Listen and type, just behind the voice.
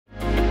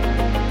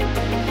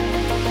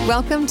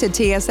Welcome to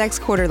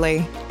TSX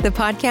Quarterly, the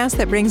podcast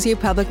that brings you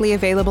publicly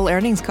available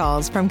earnings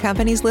calls from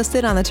companies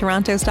listed on the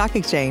Toronto Stock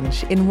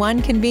Exchange in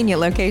one convenient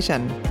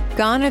location.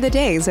 Gone are the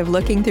days of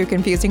looking through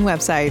confusing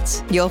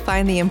websites. You'll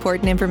find the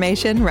important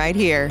information right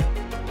here.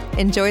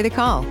 Enjoy the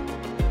call.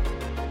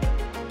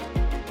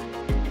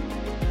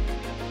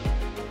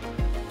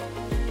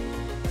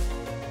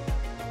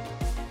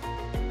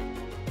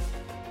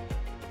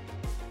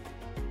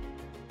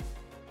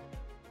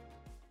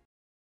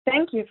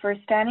 Thank you for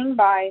standing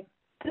by.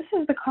 This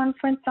is the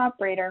conference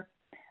operator.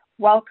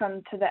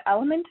 Welcome to the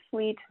Element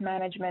Fleet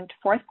Management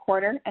fourth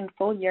quarter and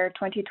full year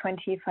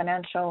 2020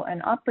 financial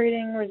and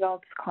operating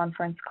results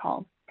conference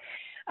call.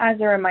 As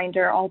a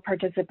reminder, all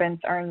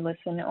participants are in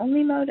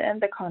listen-only mode and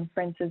the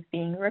conference is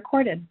being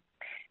recorded.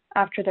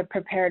 After the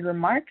prepared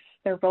remarks,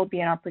 there will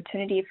be an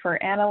opportunity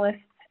for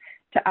analysts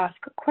to ask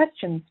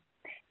questions.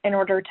 In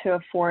order to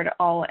afford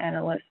all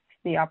analysts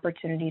the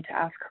opportunity to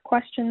ask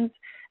questions,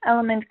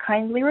 Element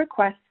kindly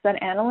requests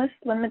that analysts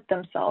limit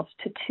themselves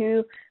to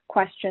 2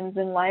 questions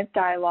in live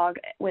dialogue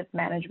with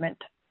management.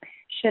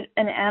 Should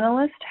an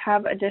analyst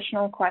have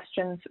additional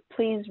questions,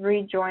 please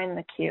rejoin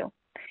the queue.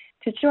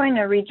 To join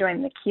or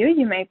rejoin the queue,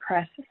 you may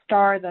press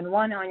star then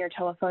 1 on your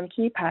telephone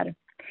keypad.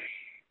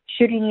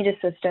 Should you need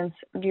assistance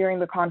during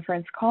the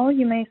conference call,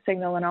 you may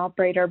signal an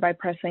operator by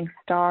pressing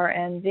star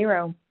and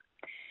 0.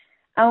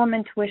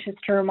 Element wishes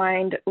to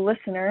remind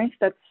listeners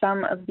that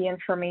some of the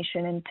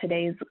information in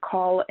today's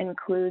call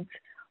includes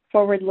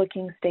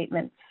forward-looking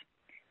statements.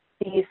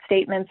 These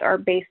statements are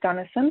based on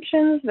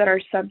assumptions that are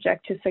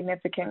subject to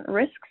significant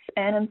risks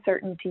and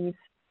uncertainties,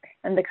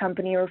 and the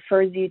company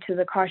refers you to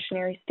the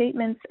cautionary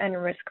statements and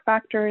risk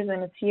factors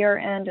in its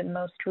year-end and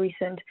most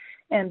recent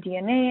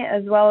MD&A,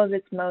 as well as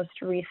its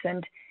most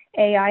recent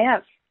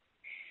AIF,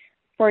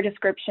 for a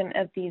description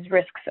of these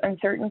risks,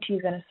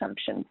 uncertainties, and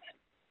assumptions.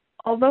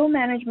 Although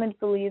management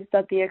believes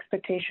that the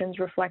expectations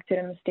reflected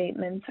in the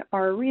statements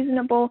are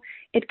reasonable,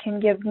 it can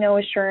give no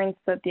assurance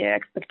that the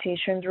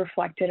expectations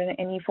reflected in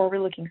any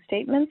forward-looking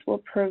statements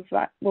will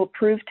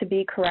prove to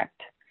be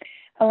correct.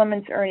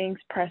 Element's earnings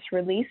press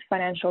release,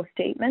 financial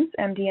statements,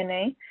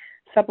 MD&A,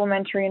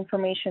 supplementary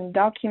information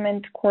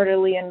document,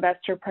 quarterly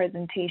investor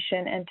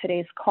presentation, and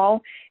today's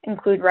call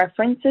include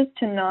references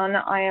to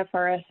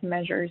non-IFRS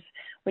measures,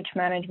 which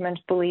management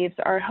believes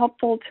are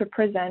helpful to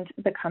present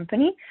the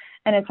company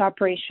and its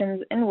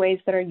operations in ways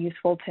that are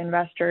useful to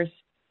investors.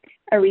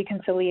 A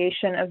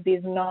reconciliation of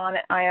these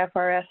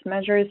non-IFRS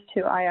measures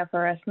to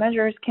IFRS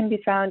measures can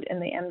be found in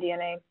the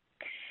MD&A.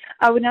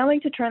 I would now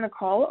like to turn the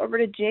call over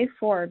to Jay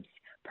Forbes,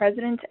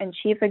 President and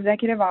Chief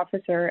Executive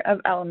Officer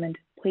of Element.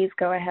 Please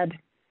go ahead.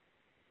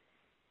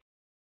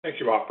 Thank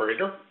you,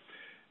 Operator.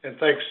 And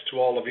thanks to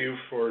all of you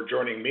for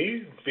joining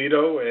me,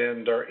 Vito,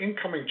 and our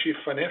incoming Chief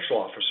Financial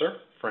Officer,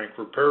 Frank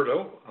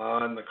Ruperto,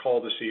 on the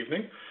call this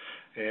evening,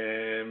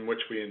 in which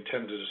we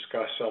intend to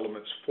discuss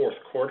Element's fourth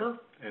quarter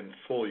and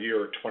full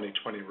year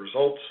 2020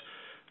 results,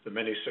 the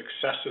many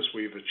successes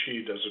we've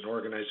achieved as an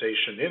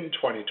organization in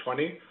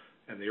 2020,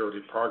 and the early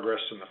progress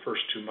in the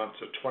first 2 months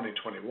of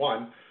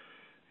 2021,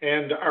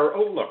 and our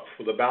outlook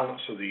for the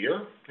balance of the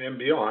year and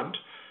beyond,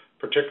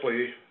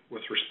 particularly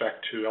with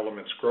respect to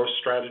Element's growth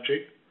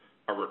strategy,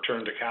 our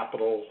return to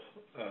capital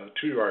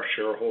to our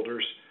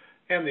shareholders,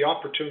 and the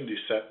opportunity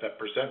set that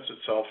presents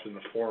itself in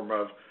the form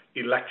of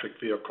electric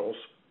vehicles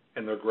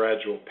and their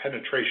gradual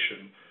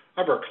penetration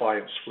of our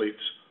clients'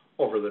 fleets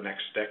over the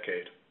next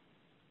decade.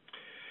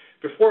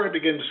 Before I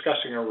begin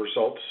discussing our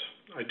results,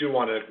 I do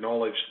want to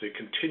acknowledge the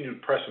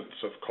continued presence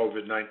of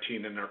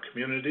COVID-19 in our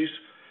communities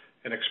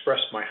and express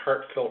my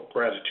heartfelt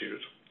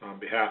gratitude on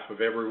behalf of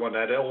everyone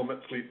at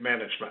Element Fleet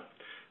Management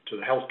to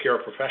the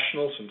healthcare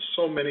professionals and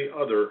so many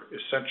other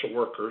essential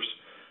workers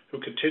who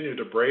continue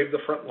to brave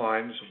the front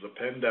lines of the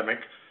pandemic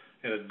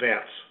and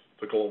advance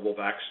the global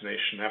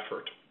vaccination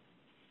effort.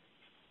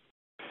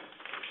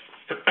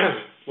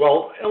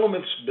 While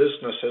Element's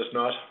business has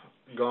not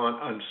gone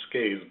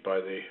unscathed by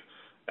the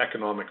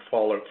economic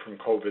fallout from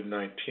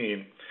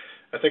COVID-19,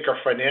 I think our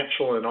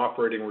financial and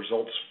operating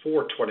results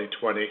for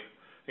 2020,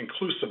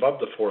 inclusive of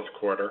the fourth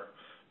quarter,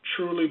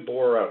 truly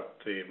bore out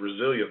the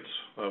resilience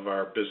of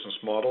our business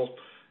model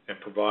and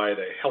provide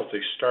a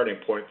healthy starting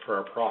point for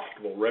our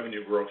profitable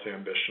revenue growth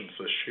ambitions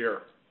this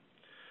year.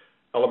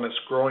 Element's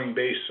growing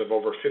base of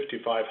over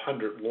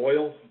 5,500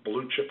 loyal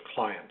blue-chip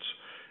clients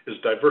is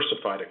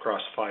diversified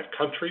across 5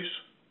 countries,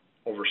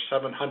 over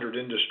 700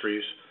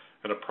 industries,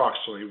 and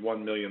approximately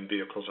 1 million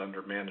vehicles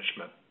under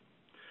management.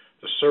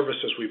 The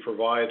services we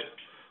provide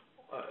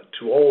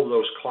to all of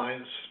those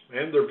clients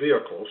and their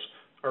vehicles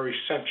are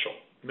essential,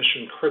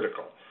 mission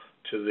critical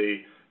to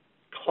the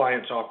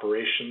client's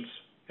operations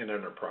and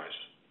enterprise,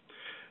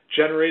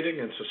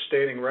 generating and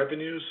sustaining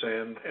revenues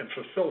and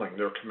fulfilling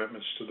their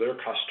commitments to their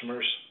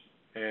customers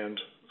and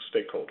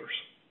stakeholders.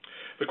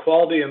 The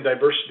quality and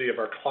diversity of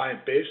our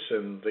client base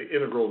and the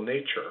integral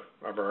nature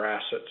of our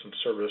assets and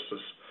services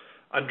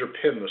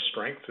underpin the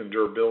strength and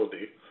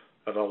durability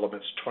of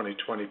Element's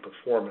 2020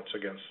 performance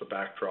against the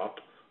backdrop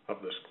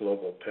of this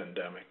global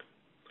pandemic.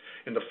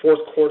 In the fourth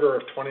quarter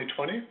of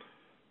 2020,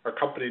 our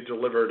company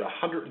delivered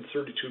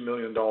 $132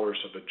 million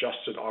of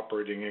adjusted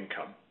operating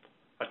income,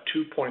 a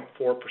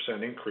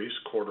 2.4% increase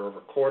quarter over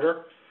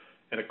quarter,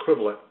 and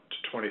equivalent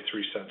to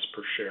 23 cents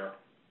per share.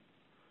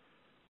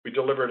 We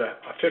delivered a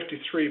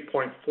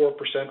 53.4%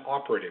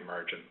 operating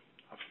margin,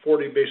 a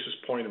 40 basis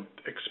point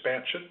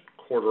expansion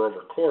quarter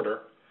over quarter,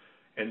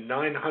 and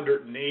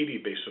 980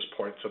 basis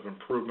points of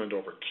improvement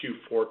over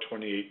Q4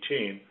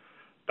 2018,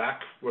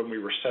 back when we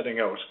were setting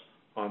out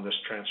on this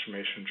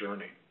transformation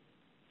journey.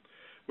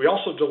 We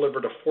also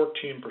delivered a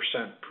 14%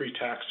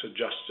 pre-tax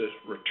adjusted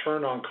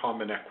return on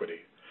common equity,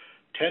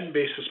 10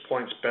 basis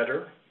points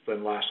better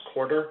than last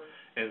quarter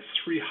and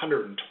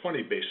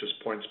 320 basis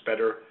points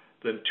better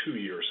than 2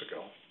 years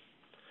ago.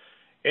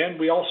 And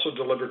we also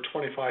delivered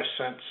 25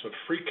 cents of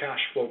free cash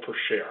flow per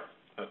share,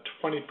 a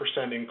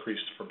 20% increase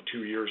from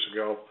 2 years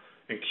ago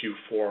in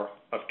Q4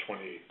 of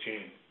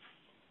 2018.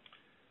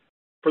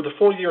 For the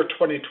full year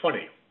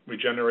 2020, we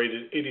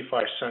generated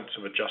 85 cents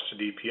of adjusted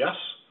EPS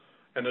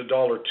and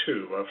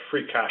 $1.02 of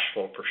free cash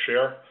flow per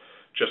share,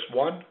 just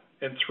 1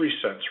 and 3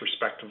 cents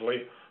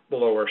respectively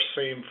below our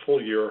same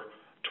full year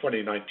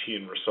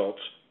 2019 results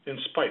in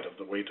spite of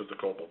the weight of the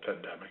global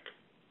pandemic.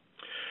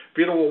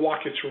 Vito will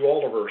walk you through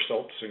all of our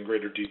results in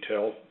greater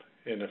detail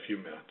in a few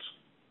minutes.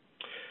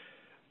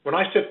 When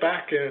I sit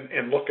back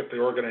and look at the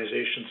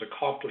organization's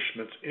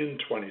accomplishments in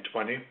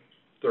 2020,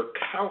 there are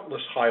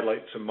countless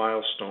highlights and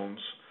milestones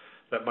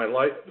that my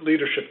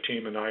leadership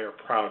team and I are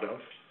proud of,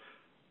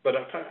 but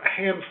a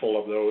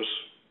handful of those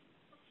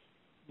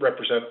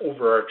represent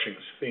overarching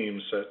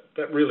themes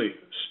that really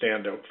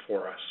stand out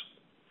for us.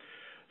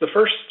 The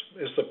first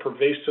is the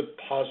pervasive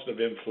positive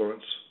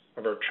influence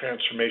of our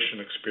transformation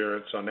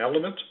experience on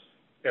Element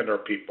and our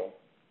people.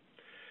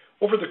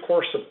 Over the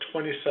course of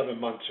 27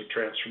 months of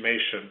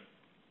transformation,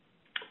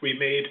 we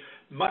made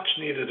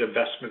much-needed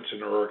investments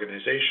in our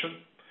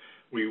organization.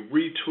 We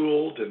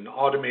retooled and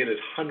automated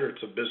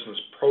hundreds of business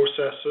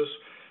processes,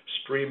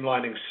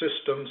 streamlining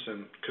systems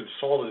and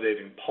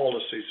consolidating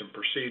policies and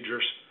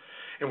procedures,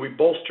 and we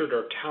bolstered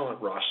our talent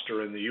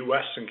roster in the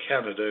U.S. and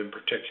Canada in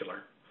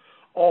particular,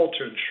 all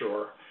to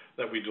ensure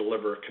that we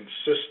deliver a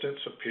consistent,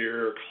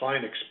 superior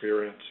client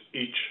experience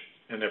each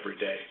and every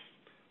day.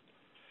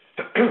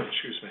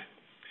 Excuse me.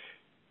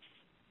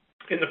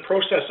 In the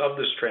process of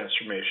this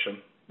transformation,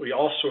 we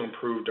also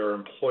improved our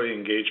employee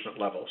engagement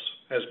levels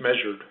as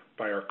measured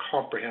by our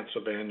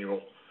comprehensive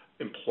annual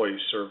employee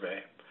survey.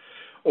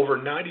 Over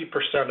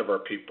 90% of our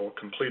people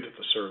completed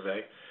the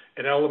survey,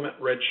 and Element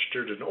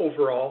registered an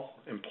overall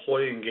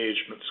employee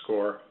engagement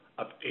score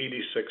of 86%,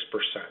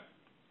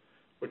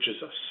 which is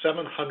a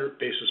 700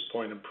 basis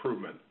point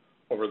improvement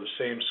over the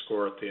same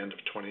score at the end of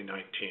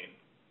 2019.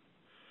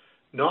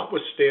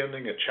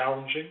 Notwithstanding a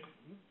challenging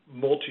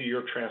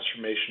multi-year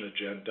transformation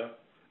agenda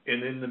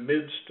and in the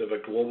midst of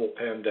a global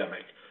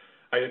pandemic,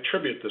 I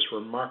attribute this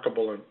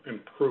remarkable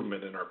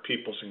improvement in our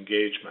people's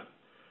engagement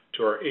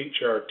to our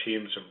HR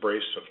team's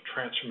embrace of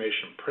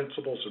transformation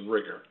principles and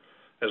rigor,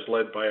 as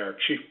led by our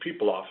Chief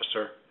People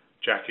Officer,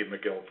 Jackie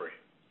McGilvery.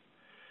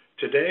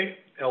 Today,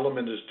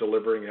 Element is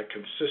delivering a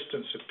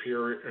consistent,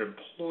 superior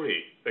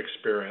employee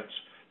experience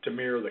to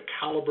mirror the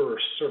caliber of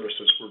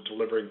services we're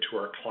delivering to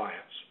our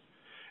clients.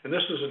 And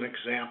this is an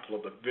example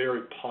of the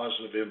very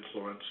positive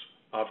influence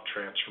of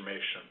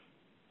transformation.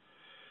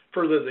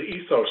 Further, the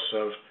ethos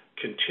of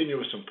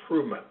continuous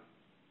improvement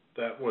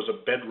that was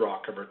a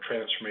bedrock of our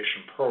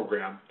transformation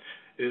program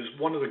is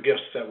one of the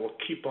gifts that will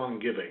keep on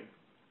giving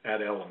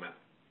at Element.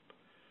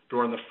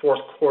 During the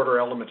fourth quarter,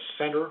 Element's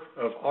Center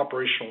of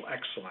Operational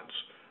Excellence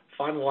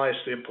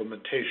finalized the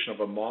implementation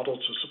of a model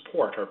to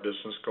support our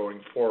business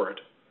going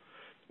forward.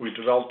 We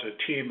developed a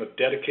team of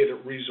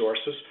dedicated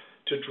resources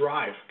to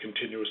drive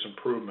continuous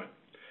improvement.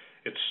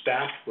 It's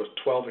staffed with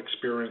 12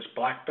 experienced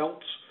black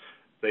belts.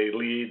 They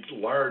lead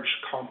large,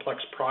 complex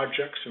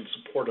projects in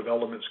support of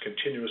Element's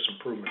continuous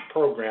improvement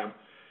program,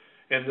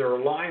 and they're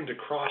aligned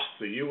across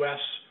the U.S.,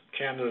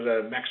 Canada,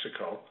 and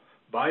Mexico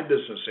by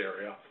business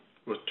area,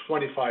 with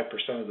 25%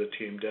 of the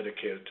team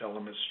dedicated to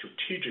Element's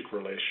strategic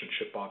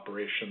relationship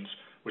operations,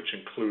 which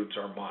includes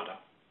Armada.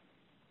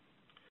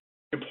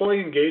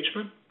 Employee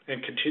engagement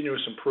and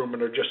continuous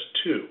improvement are just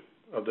two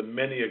of the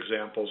many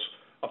examples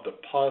of the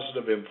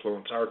positive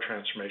influence our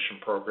transformation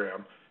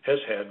program has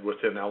had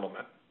within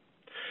Element.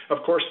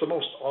 Of course, the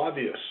most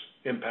obvious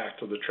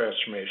impact of the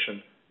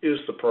transformation is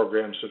the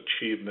program's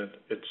achievement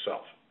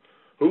itself.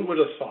 Who would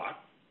have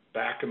thought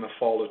back in the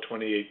fall of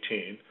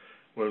 2018,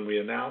 when we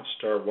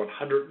announced our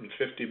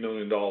 $150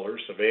 million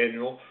of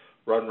annual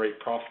run rate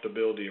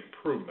profitability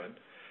improvement,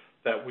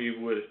 that we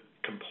would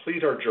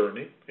complete our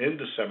journey in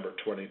December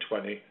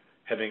 2020,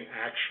 having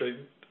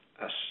actioned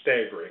a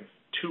staggering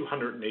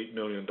 $208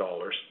 million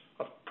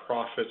of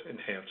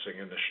profit-enhancing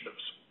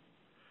initiatives.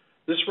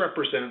 This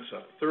represents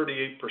a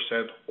 38%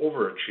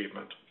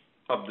 overachievement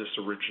of this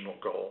original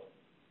goal.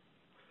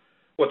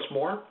 What's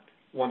more,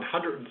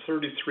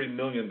 $133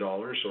 million,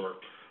 or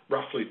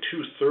roughly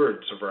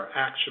two-thirds of our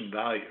action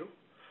value,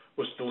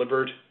 was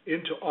delivered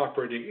into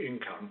operating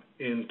income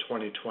in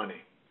 2020.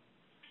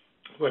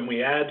 When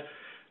we add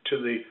to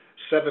the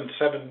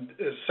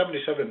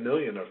 $77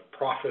 million of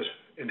profit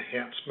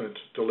enhancement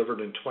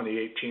delivered in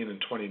 2018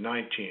 and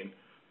 2019,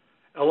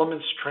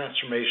 Element's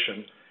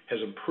transformation has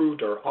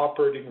improved our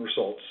operating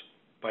results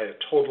by a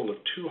total of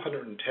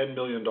 $210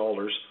 million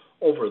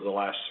over the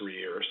last 3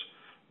 years,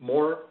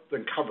 more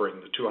than covering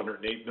the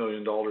 $208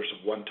 million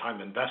of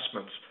one-time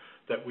investments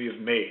that we have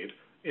made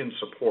in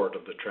support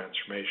of the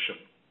transformation.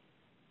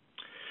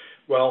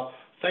 Well,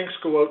 thanks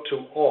go out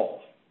to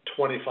all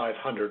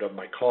 2,500 of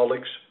my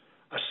colleagues.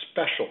 A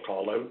special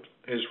call-out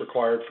is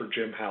required for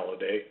Jim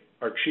Halliday,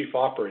 our Chief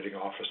Operating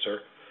Officer,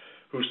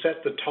 who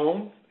set the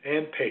tone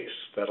and pace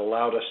that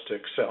allowed us to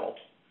excel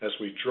as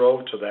we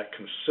drove to that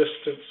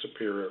consistent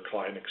superior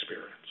client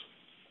experience.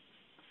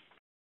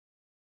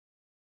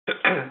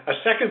 A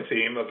second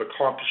theme of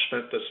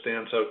accomplishment that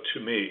stands out to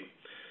me,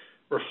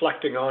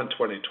 reflecting on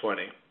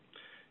 2020,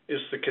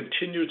 is the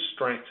continued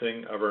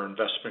strengthening of our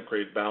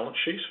investment-grade balance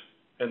sheet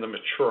and the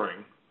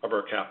maturing of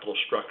our capital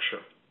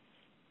structure.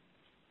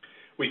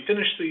 We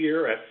finished the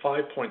year at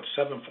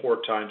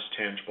 5.74 times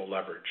tangible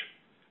leverage,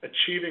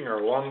 achieving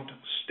our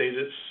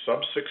long-stated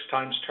sub-6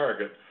 times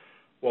target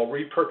while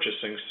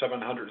repurchasing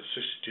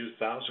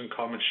 762,000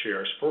 common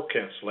shares for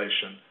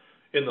cancellation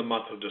in the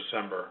month of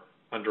December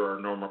under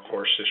our normal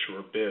course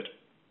issuer bid.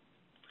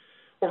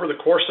 Over the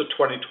course of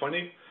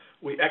 2020,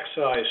 we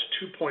excised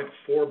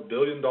 $2.4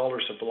 billion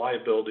of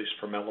liabilities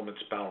from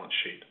Element's balance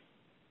sheet,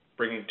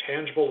 bringing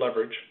tangible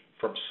leverage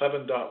from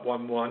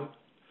 7.11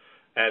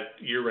 at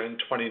year-end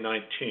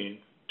 2019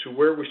 to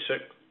where we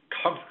sit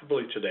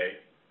comfortably today,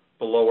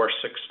 below our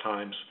 6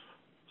 times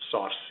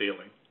soft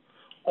ceiling,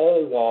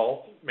 all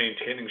while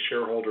maintaining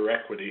shareholder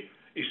equity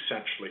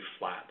essentially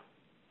flat.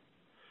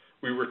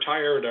 We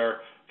retired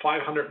our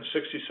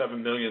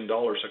 $567 million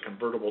of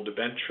convertible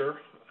debenture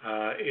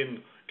in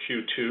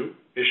Q2,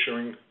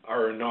 issuing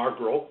our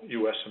inaugural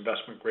U.S.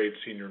 investment-grade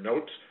senior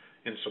notes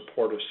in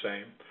support of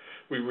same.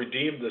 We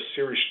redeemed the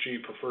Series G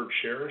preferred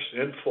shares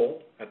in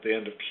full at the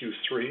end of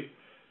Q3,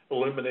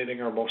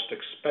 eliminating our most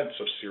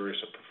expensive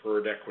series of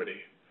preferred equity.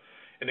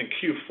 And in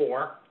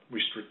Q4,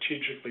 we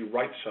strategically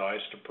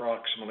right-sized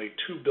approximately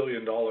 $2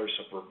 billion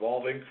of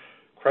revolving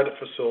credit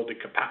facility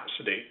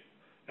capacity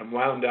and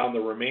wound down the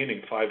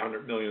remaining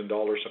 $500 million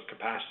of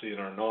capacity in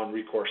our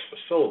non-recourse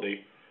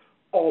facility,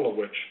 all of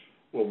which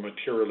will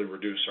materially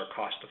reduce our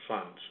cost of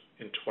funds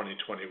in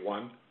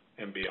 2021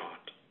 and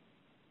beyond.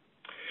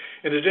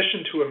 In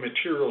addition to a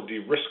material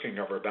de-risking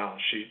of our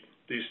balance sheet,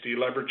 these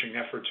deleveraging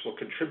efforts will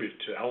contribute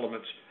to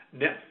Element's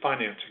net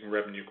financing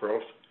revenue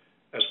growth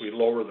as we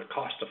lower the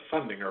cost of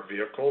funding our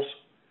vehicles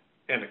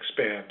and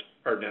expand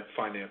our net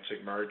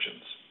financing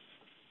margins.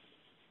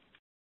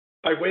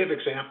 By way of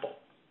example,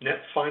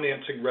 net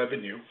financing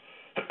revenue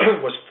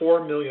was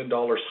 $4 million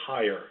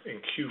higher in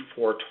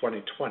Q4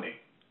 2020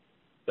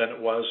 than it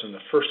was in the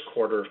first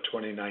quarter of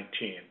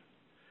 2019,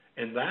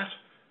 and that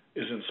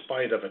is in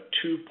spite of a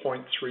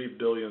 $2.3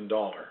 billion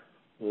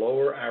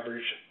lower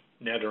average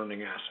net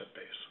earning asset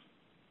base.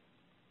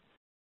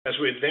 As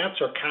we advance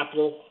our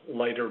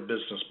capital-lighter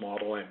business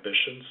model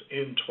ambitions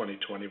in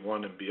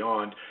 2021 and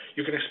beyond,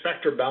 you can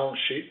expect our balance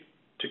sheet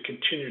to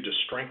continue to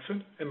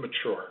strengthen and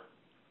mature,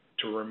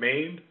 to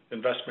remain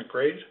investment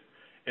grade,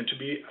 and to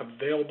be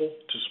available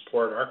to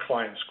support our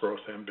clients' growth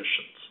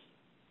ambitions.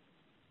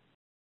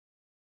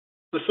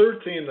 The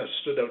third theme that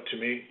stood out to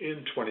me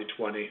in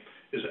 2020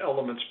 is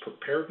Element's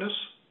preparedness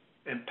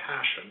and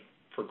passion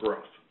for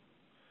growth.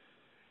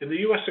 In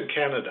the U.S. and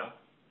Canada,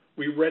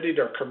 we readied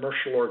our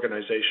commercial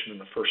organization in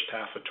the first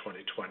half of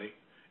 2020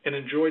 and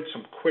enjoyed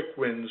some quick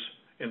wins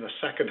in the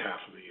second half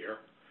of the year,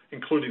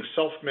 including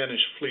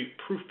self-managed fleet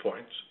proof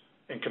points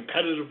and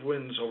competitive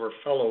wins over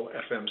fellow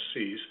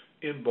FMCs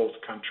in both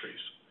countries,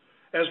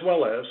 as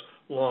well as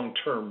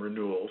long-term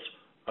renewals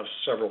of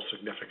several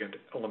significant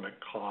Element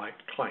client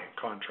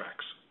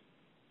contracts.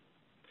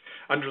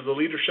 Under the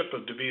leadership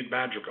of David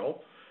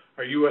Madrigal,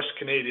 our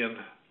U.S.-Canadian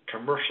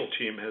commercial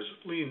team has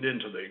leaned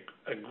into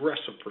the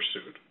aggressive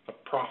pursuit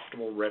of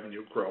profitable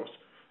revenue growth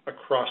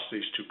across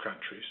these two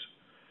countries,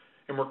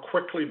 and we're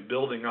quickly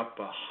building up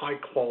a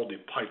high-quality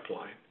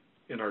pipeline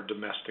in our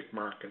domestic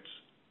markets.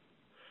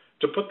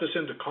 To put this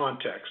into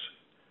context,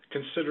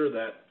 consider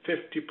that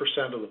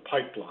 50% of the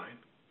pipeline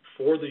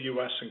for the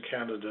U.S. and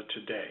Canada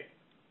today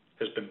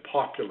has been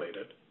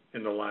populated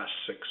in the last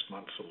 6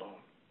 months alone.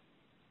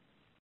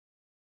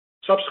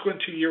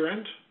 Subsequent to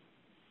year-end,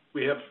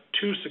 we have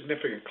 2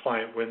 significant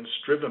client wins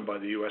driven by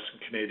the U.S.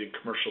 and Canadian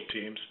commercial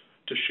teams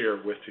to share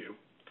with you.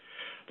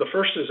 The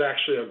first is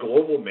actually a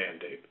global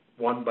mandate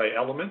won by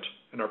Element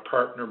and our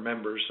partner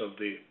members of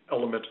the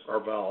Element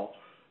Arval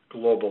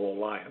Global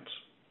Alliance.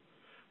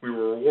 We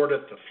were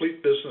awarded the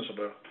fleet business of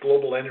a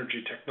global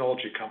energy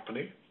technology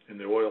company in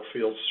the oil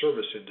field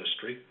service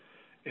industry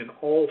in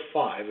all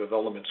 5 of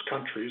Element's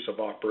countries of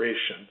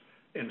operation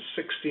and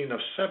 16 of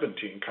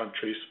 17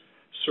 countries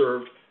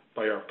served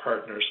by our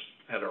partners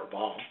at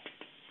Arval.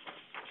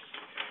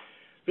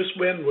 This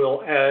win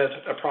will add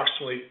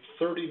approximately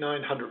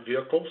 3,900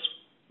 vehicles,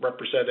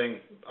 representing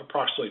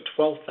approximately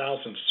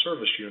 12,000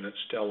 service units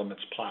to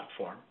Element's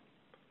platform.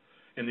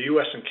 In the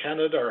U.S. and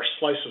Canada, our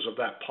slices of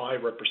that pie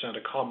represent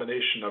a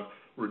combination of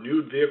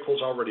renewed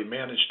vehicles already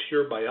managed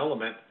here by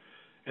Element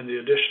and the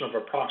addition of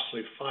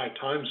approximately 5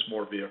 times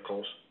more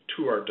vehicles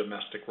to our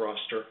domestic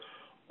roster,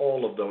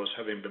 all of those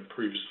having been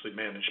previously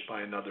managed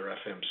by another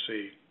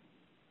FMC.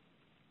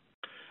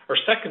 Our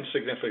second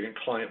significant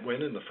client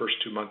win in the first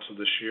 2 months of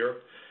this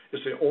year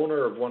is the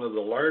owner of one of the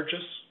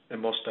largest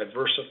and most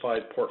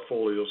diversified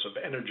portfolios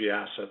of energy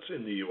assets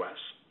in the U.S.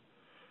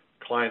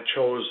 Client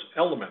chose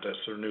Element as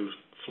their new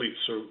fleet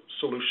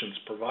solutions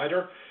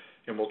provider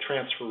and will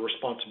transfer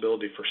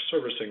responsibility for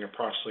servicing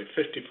approximately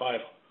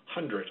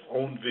 5,500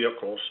 owned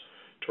vehicles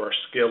to our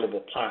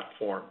scalable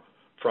platform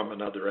from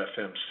another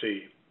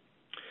FMC.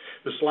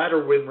 This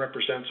latter win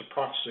represents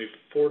approximately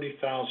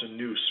 40,000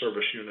 new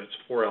service units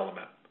for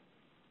Element,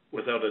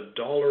 without a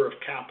dollar of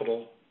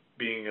capital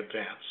being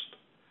advanced,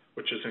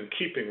 which is in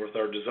keeping with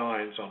our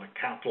designs on a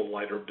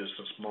capital-lighter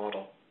business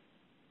model.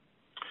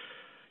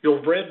 You'll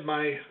have read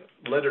my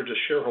letter to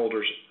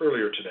shareholders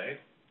earlier today,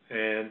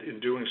 and in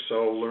doing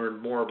so,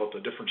 learned more about the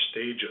different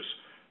stages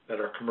that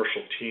our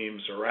commercial teams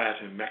are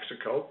at in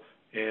Mexico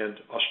and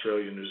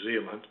Australia and New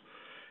Zealand,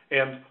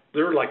 and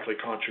their likely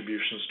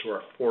contributions to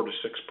our 4 to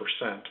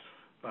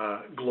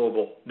 6%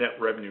 global net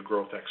revenue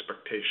growth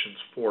expectations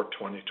for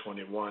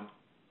 2021.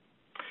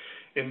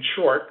 In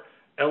short,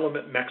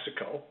 Element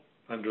Mexico,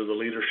 under the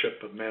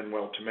leadership of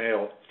Manuel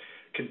Tamayo,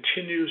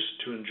 continues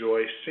to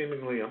enjoy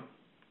seemingly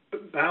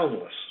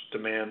boundless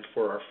demand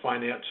for our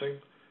financing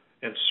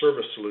and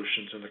service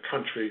solutions in a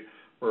country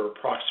where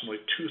approximately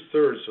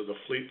 2/3 of the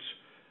fleets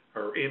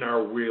are in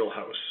our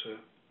wheelhouse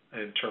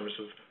in terms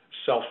of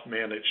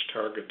self-managed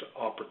target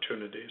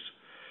opportunities,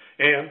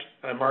 and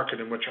a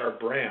market in which our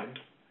brand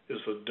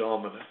is the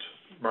dominant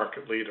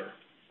market leader.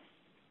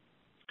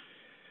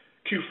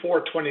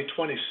 Q4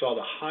 2020 saw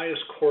the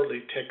highest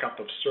quarterly take-up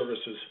of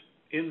services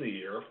in the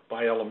year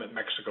by Element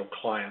Mexico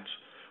clients,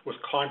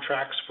 with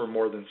contracts for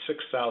more than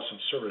 6,000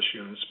 service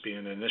units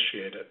being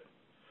initiated.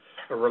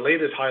 A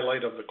related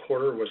highlight of the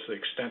quarter was the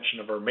extension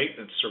of our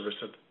maintenance service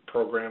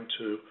program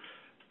to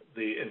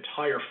the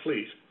entire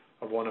fleet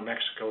of one of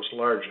Mexico's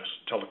largest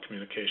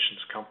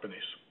telecommunications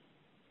companies.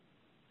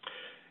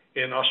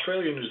 In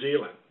Australia and New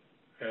Zealand,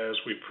 as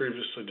we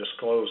previously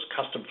disclosed,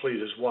 Custom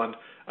Fleet has won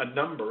a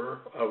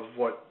number of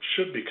what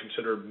should be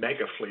considered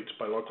mega fleets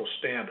by local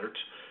standards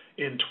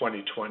in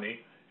 2020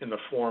 in the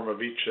form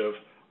of each of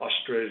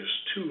Australia's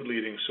 2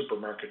 leading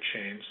supermarket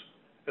chains,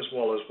 as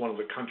well as one of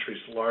the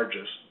country's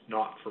largest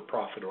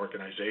not-for-profit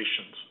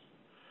organizations.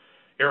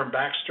 Aaron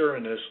Baxter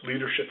and his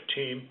leadership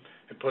team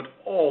have put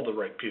all the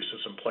right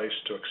pieces in place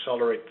to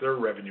accelerate their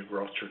revenue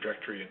growth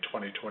trajectory in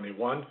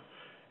 2021,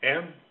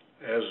 and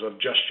as of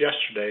just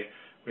yesterday,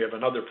 we have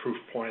another proof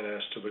point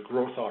as to the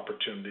growth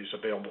opportunities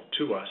available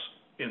to us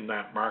in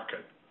that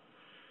market.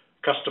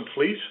 Custom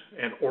Fleet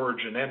and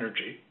Origin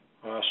Energy,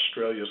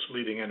 Australia's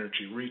leading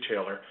energy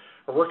retailer,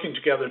 are working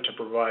together to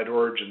provide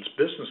Origin's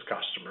business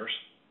customers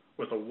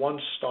with a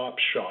one-stop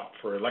shop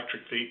for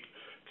electric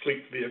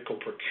fleet vehicle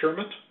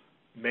procurement,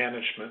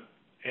 management,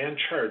 and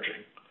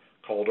charging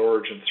called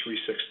Origin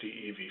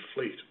 360 EV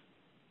Fleet.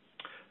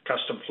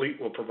 Custom Fleet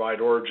will provide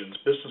Origin's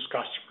business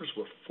customers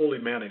with fully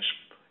managed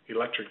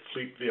electric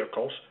fleet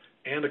vehicles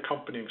and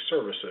accompanying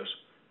services,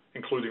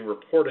 including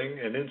reporting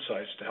and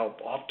insights to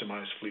help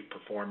optimize fleet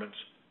performance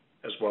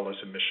as well as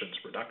emissions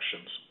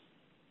reductions.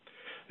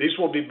 These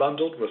will be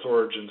bundled with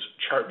Origin's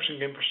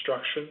charging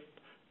infrastructure,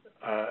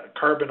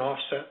 carbon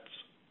offsets,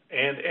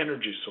 and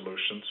energy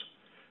solutions,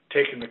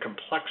 taking the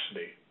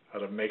complexity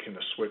out of making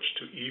the switch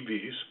to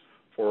EVs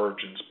for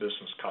Origin's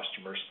business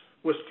customers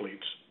with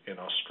fleets in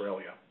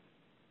Australia.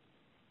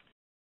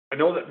 I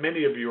know that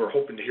many of you are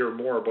hoping to hear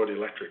more about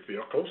electric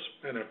vehicles,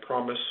 and I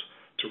promise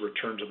to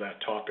return to that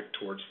topic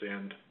towards the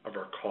end of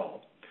our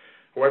call.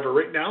 However,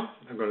 right now,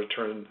 I'm going to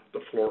turn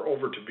the floor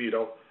over to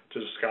Vito to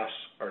discuss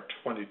our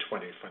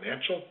 2020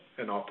 financial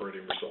and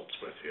operating results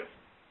with you.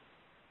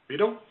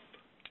 Vito?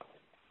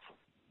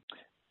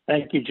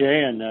 Thank you,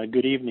 Jay, and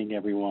good evening,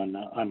 everyone.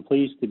 I'm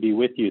pleased to be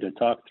with you to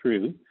talk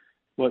through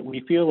what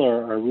we feel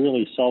are a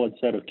really solid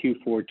set of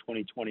Q4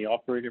 2020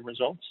 operating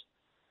results,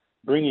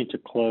 bringing to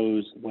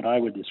close what I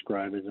would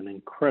describe as an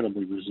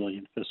incredibly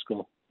resilient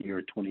fiscal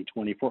year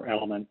 2020 for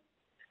Element,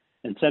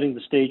 and setting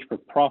the stage for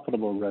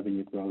profitable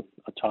revenue growth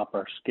atop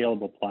our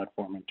scalable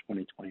platform in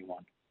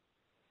 2021.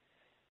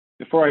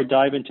 Before I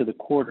dive into the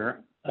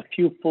quarter, a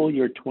few full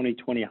year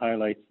 2020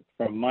 highlights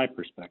from my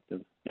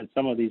perspective, and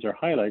some of these are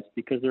highlights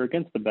because they're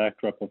against the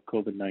backdrop of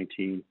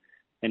COVID-19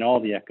 and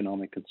all the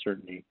economic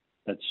uncertainty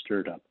that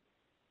stirred up.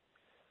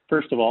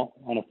 First of all,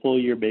 on a full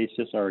year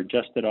basis, our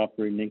adjusted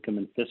operating income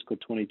in fiscal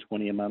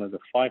 2020 amounted to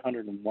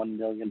 $501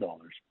 million,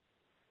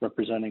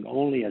 representing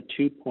only a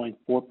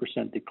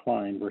 2.4%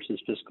 decline versus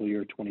fiscal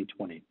year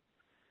 2020.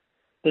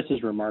 This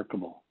is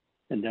remarkable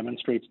and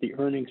demonstrates the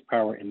earnings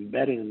power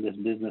embedded in this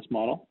business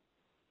model,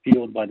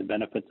 fueled by the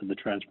benefits of the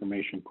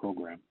transformation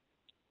program.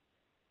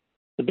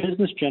 The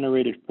business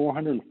generated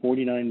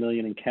 $449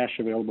 million in cash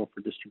available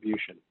for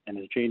distribution, and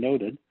as Jay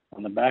noted,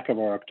 on the back of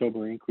our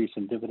October increase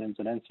in dividends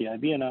and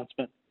NCIB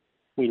announcement,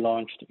 we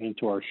launched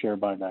into our share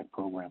buyback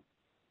program.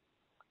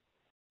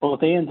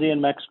 Both ANZ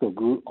and Mexico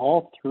grew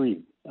all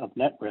three of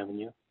net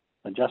revenue,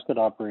 adjusted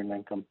operating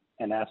income,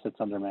 and assets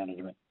under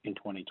management in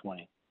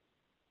 2020.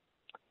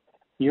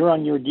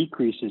 Year-on-year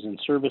decreases in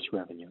service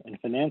revenue and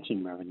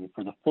financing revenue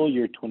for the full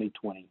year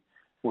 2020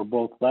 were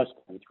both less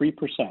than 3%,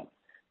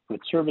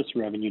 with service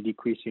revenue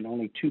decreasing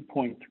only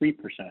 2.3%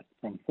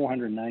 from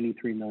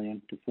 $493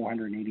 million to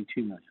 $482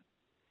 million,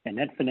 and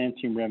net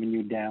financing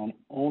revenue down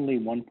only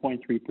 1.3%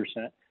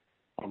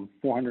 from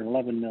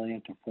 $411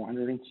 million to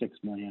 $406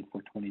 million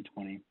for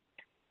 2020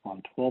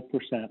 on 12%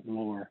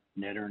 lower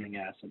net earning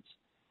assets,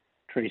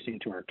 tracing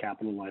to our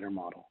capital lighter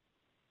model.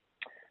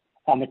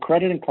 On the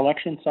credit and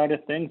collection side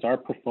of things, our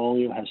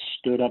portfolio has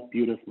stood up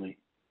beautifully,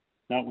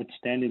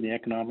 notwithstanding the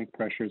economic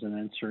pressures and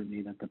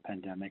uncertainty that the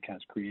pandemic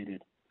has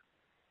created.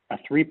 A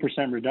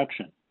 3%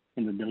 reduction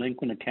in the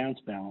delinquent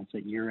accounts balance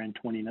at year-end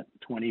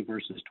 2020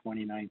 versus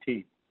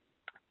 2019.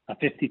 A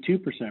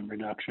 52%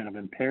 reduction of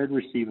impaired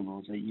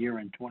receivables at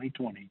year-end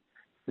 2020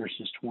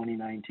 versus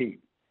 2019,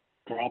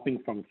 dropping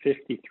from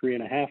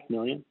 $53.5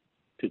 million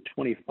to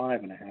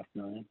 $25.5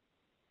 million.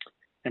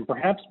 And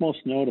perhaps most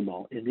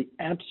notable is the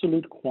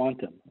absolute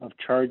quantum of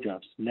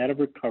charge-offs net of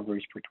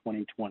recoveries for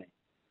 2020,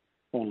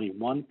 only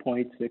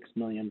 $1.6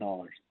 million.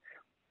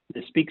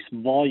 This speaks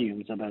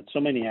volumes about so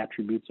many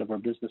attributes of our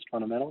business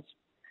fundamentals,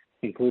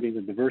 including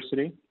the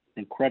diversity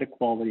and credit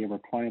quality of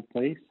our client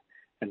base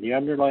and the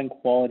underlying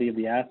quality of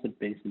the asset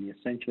base and the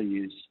essential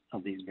use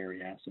of these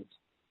very assets.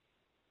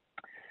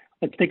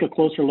 Let's take a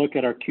closer look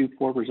at our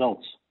Q4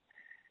 results.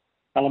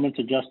 Element's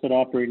adjusted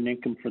operating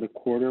income for the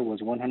quarter was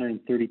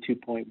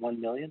 $132.1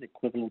 million,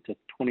 equivalent to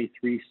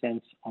 23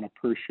 cents on a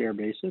per share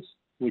basis,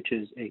 which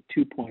is a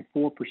 2.4%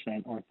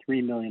 or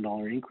 $3 million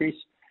increase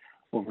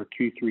over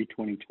Q3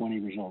 2020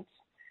 results,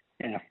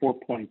 and a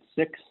 4.6%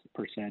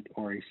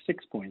 or a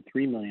 $6.3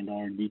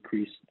 million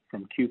decrease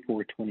from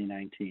Q4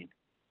 2019.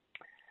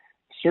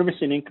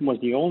 Servicing income was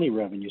the only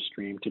revenue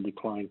stream to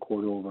decline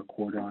quarter over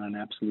quarter on an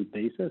absolute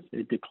basis.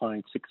 It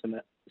declined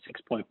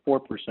 6.4% or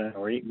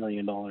 $8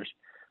 million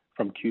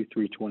from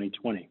Q3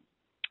 2020.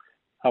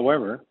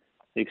 However,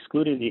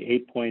 excluding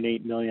the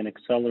 $8.8 million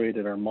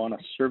accelerated Armada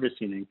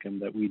servicing income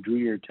that we drew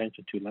your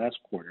attention to last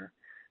quarter,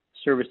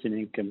 servicing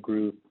income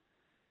grew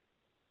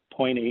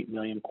 $0.8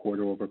 million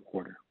quarter over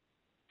quarter.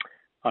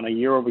 On a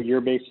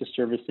year-over-year basis,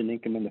 servicing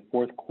income in the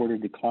fourth quarter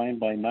declined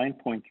by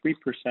 9.3%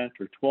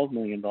 or $12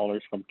 million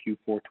from Q4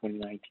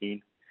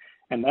 2019,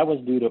 and that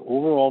was due to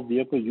overall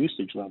vehicle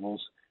usage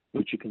levels,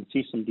 which you can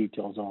see some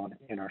details on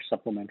in our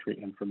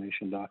supplementary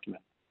information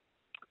document.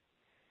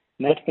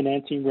 Net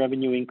financing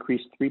revenue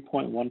increased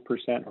 3.1%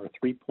 or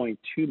 $3.2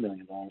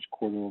 million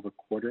quarter over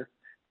quarter,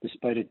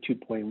 despite a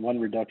 2.1%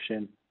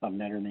 reduction of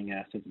net earning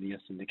assets via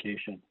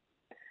syndication.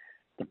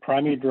 The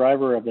primary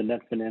driver of the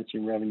net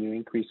financing revenue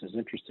increase is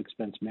interest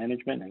expense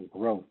management and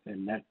growth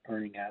in net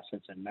earning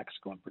assets in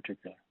Mexico in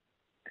particular.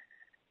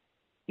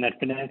 Net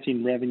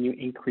financing revenue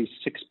increased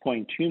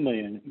 $6.2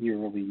 million year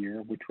over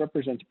year, which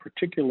represents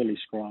particularly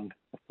strong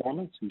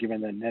performance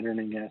given that net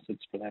earning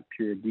assets for that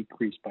period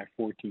decreased by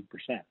 14%.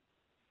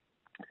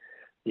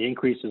 The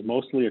increase is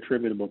mostly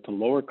attributable to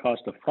lower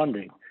cost of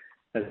funding,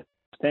 as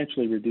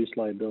substantially reduced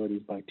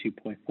liabilities by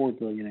 $2.4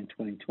 billion in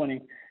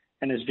 2020,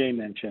 and as Jay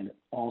mentioned,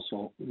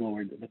 also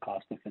lowered the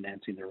cost of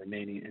financing the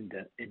remaining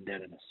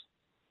indebtedness.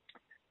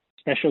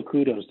 Special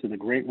kudos to the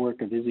great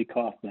work of Izzy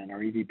Kaufman, our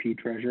EVP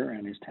Treasurer,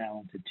 and his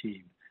talented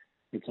team.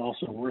 It's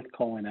also worth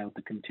calling out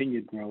the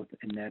continued growth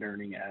in net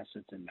earning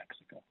assets in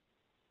Mexico.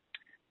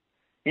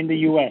 In the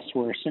U.S.,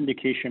 where our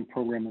syndication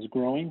program is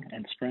growing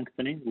and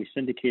strengthening, we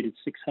syndicated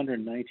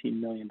 $619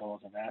 million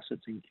of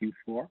assets in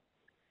Q4,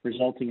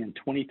 resulting in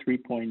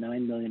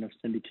 $23.9 million of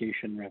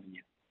syndication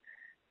revenue.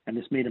 And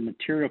this made a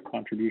material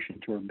contribution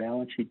to our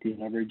balance sheet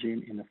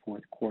deleveraging in the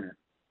fourth quarter.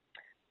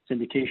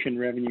 Syndication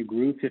revenue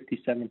grew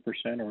 57%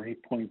 or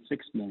 $8.6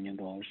 million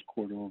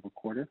quarter over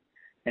quarter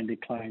and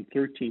declined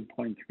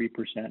 13.3%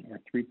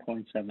 or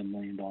 $3.7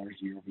 million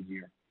year over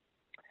year.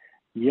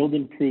 Yield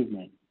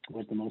improvement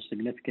was the most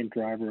significant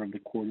driver of the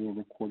quarter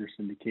over quarter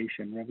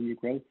syndication revenue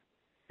growth,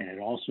 and it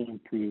also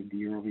improved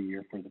year over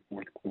year for the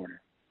fourth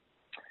quarter.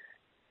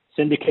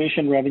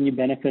 Syndication revenue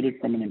benefited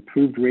from an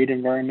improved rate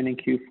environment in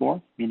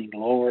Q4, meaning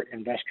lower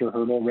investor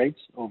hurdle rates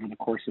over the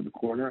course of the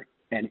quarter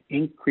and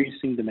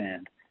increasing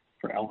demand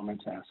for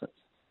Element's assets.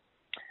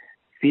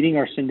 Feeding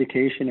our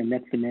syndication and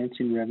net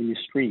financing revenue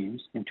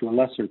streams, and to a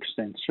lesser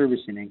extent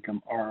servicing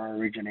income, are our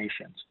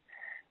originations,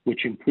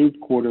 which improved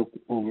quarter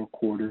over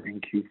quarter in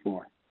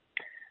Q4.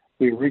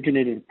 We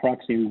originated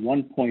approximately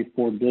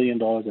 $1.4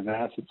 billion of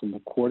assets in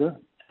the quarter,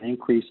 an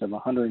increase of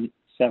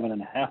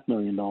 $107.5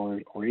 million or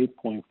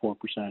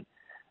 8.4%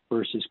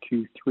 versus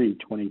Q3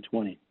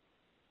 2020.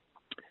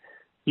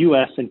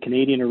 U.S. and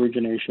Canadian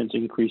originations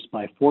increased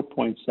by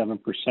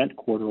 4.7%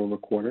 quarter over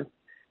quarter,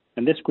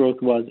 and this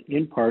growth was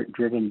in part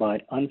driven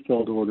by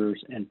unfilled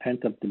orders and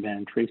pent-up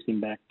demand tracing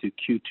back to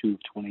Q2 of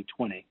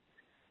 2020,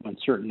 when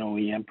certain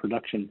OEM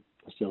production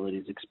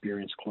facilities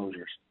experienced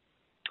closures.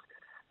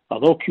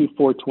 Although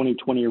Q4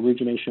 2020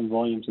 origination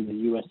volumes in the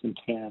U.S. and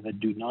Canada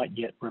do not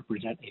yet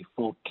represent a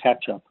full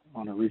catch-up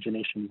on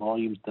origination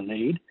volumes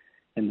delayed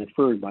and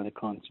deferred by the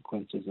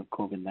consequences of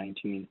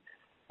COVID-19,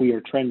 we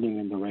are trending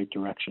in the right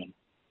direction.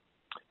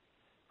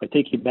 If I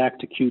take you back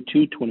to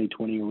Q2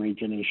 2020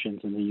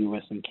 originations in the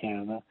U.S. and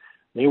Canada,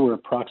 they were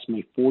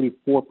approximately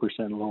 44%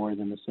 lower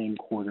than the same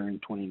quarter in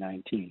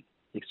 2019,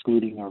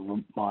 excluding our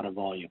MODA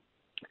volume.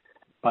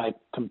 By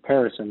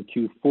comparison,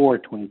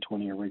 Q4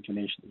 2020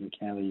 originations in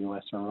Canada and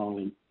US are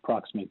only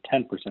approximately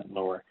 10%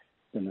 lower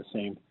than the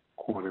same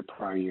quarter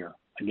prior year,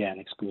 again,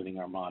 excluding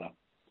Armada.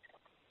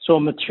 So a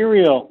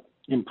material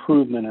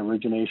improvement in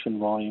origination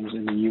volumes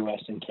in the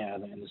US and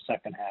Canada in the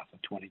second half of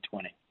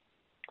 2020.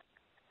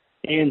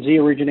 ANZ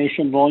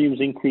origination volumes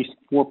increased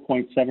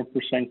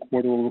 4.7%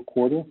 quarter over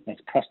quarter as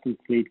Custom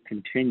Fleet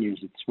continues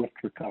its swift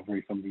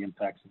recovery from the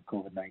impacts of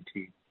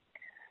COVID-19.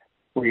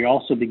 We're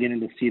also beginning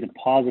to see the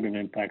positive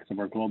impacts of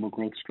our global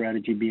growth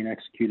strategy being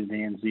executed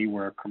in ANZ,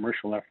 where our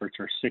commercial efforts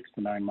are 6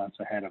 to 9 months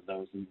ahead of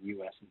those in the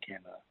US and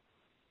Canada.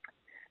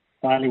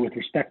 Finally, with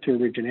respect to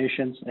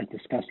originations, as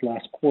discussed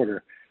last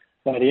quarter,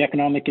 while the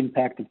economic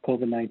impact of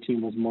COVID-19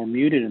 was more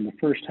muted in the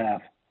first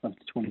half of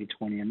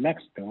 2020 in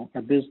Mexico,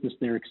 our business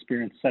there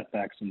experienced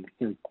setbacks in the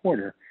third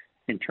quarter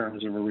in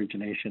terms of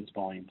originations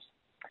volumes.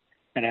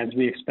 And as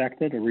we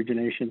expected,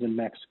 originations in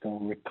Mexico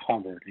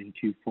recovered in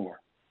Q4,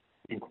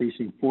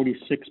 increasing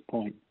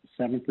 46.7%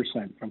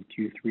 from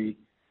Q3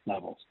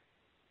 levels.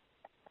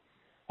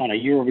 On a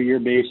year-over-year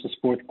basis,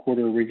 fourth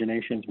quarter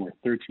originations were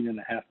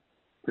 13.5%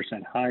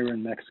 higher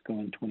in Mexico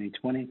in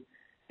 2020,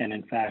 and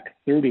in fact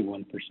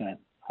 31%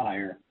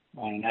 higher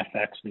on an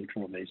FX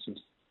neutral basis.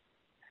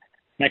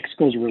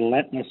 Mexico's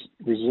relentless,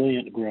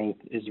 resilient growth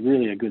is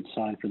really a good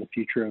sign for the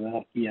future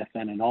of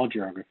EFN in all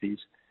geographies,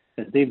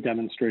 as they've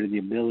demonstrated the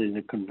ability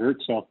to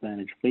convert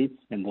self-managed fleets,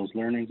 and those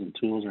learnings and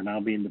tools are now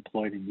being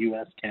deployed in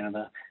US,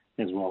 Canada,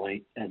 as well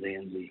as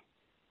ANZ.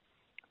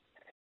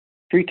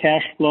 Free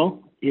cash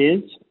flow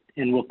is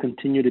and will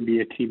continue to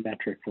be a key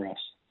metric for us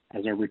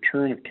as our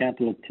return of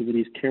capital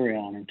activities carry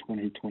on in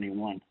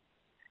 2021.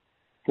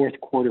 Fourth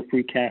quarter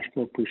free cash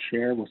flow per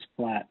share was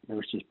flat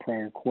versus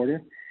prior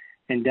quarter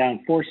and down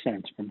 4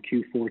 cents from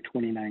Q4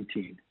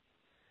 2019,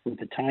 with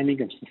the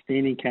timing of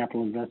sustaining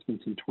capital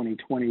investments in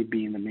 2020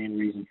 being the main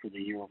reason for the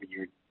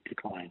year-over-year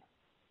decline.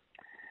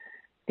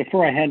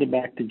 Before I hand it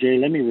back to Jay,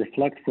 let me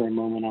reflect for a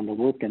moment on the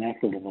work and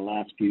effort of the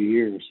last few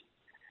years.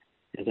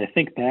 As I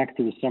think back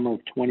to the summer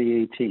of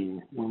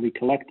 2018, when we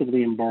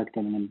collectively embarked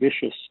on an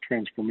ambitious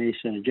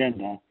transformation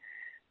agenda,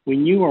 we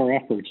knew our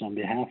efforts on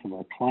behalf of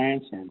our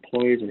clients, our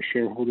employees, our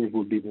shareholders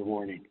would be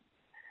rewarding.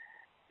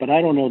 But I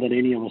don't know that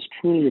any of us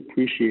truly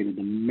appreciated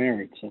the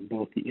merits of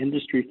both the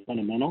industry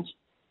fundamentals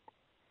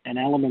and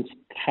Element's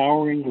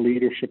towering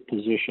leadership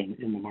position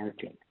in the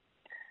market.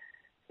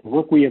 The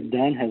work we have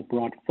done has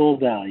brought full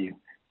value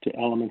to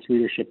Element's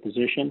leadership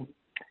position,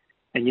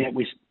 and yet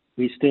we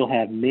still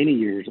have many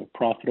years of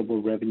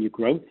profitable revenue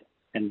growth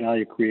and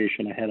value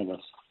creation ahead of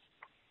us.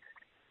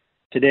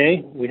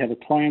 Today, we have a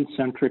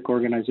client-centric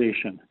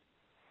organization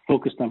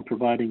focused on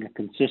providing a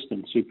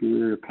consistent,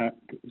 superior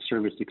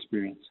service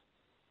experience.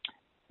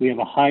 We have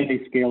a highly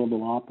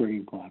scalable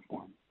operating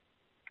platform.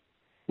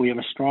 We have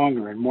a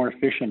stronger and more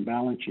efficient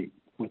balance sheet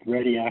with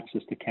ready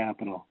access to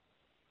capital.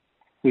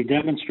 We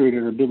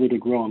demonstrated our ability to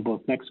grow in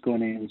both Mexico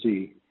and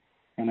ANZ,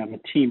 and have a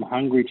team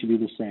hungry to do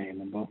the same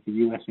in both the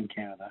US and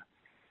Canada,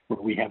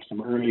 where we have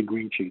some early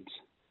green shoots.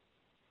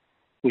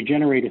 We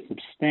generate a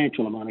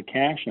substantial amount of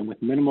cash, and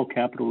with minimal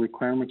capital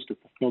requirements to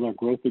fulfill our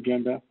growth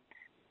agenda,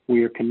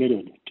 we are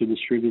committed to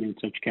distributing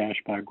such cash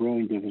by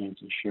growing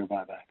dividends and share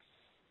buybacks.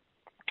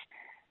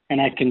 And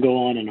I can go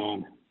on and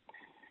on.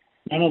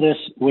 None of this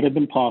would have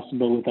been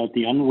possible without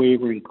the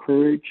unwavering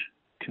courage,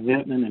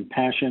 commitment, and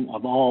passion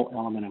of all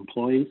Element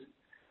employees.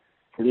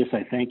 For this,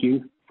 I thank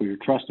you for your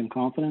trust and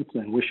confidence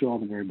and wish you all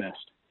the very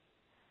best.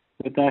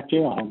 With that,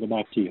 Jay, I'll hand it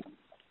back to you.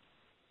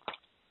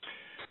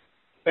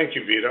 Thank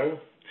you, Vito.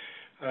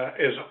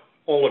 As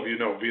all of you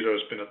know, Vito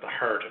has been at the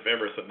heart of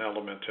everything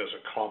Element has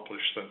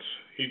accomplished since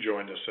he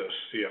joined us as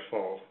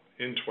CFO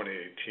in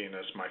 2018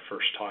 as my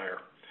first hire.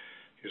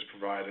 He's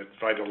provided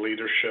vital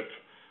leadership,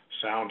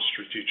 sound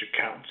strategic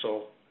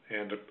counsel,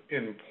 and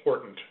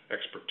important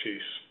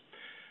expertise.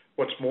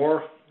 What's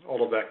more,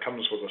 all of that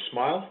comes with a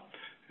smile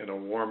and a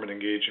warm and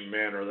engaging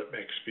manner that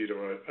makes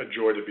Vito a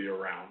joy to be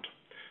around.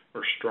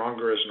 We're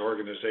stronger as an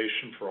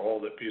organization for all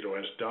that Vito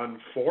has done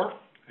for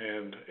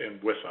and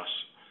with us.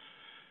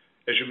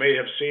 As you may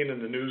have seen in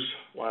the news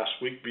last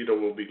week, Vito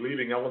will be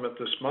leaving Element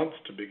this month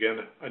to begin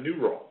a new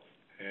role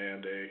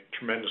and a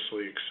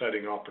tremendously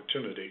exciting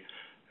opportunity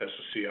as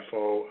the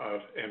CFO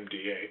of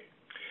MDA.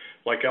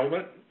 Like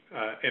Element,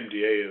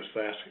 MDA is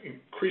that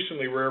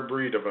increasingly rare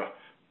breed of a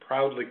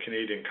proudly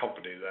Canadian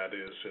company that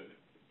is an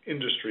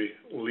industry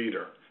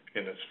leader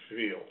in its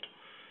field.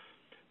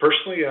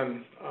 Personally,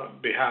 on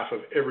behalf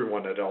of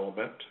everyone at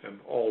Element and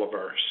all of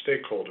our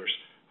stakeholders,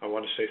 I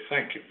want to say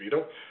thank you,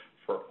 Vito,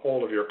 for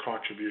all of your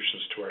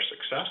contributions to our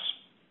success,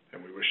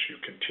 and we wish you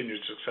continued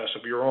success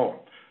of your own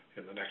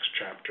in the next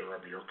chapter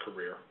of your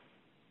career.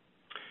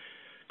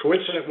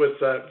 Coincident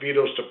with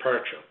Vito's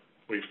departure,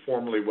 we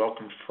formally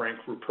welcomed Frank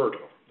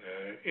Ruperto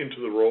into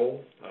the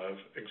role of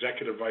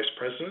Executive Vice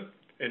President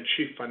and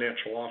Chief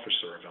Financial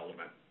Officer of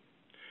Element.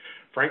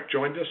 Frank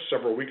joined us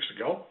several weeks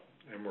ago,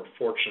 and we're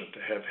fortunate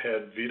to have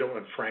had Vito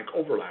and Frank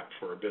overlap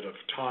for a bit of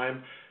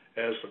time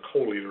as the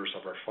co-leaders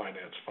of our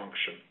finance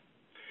function.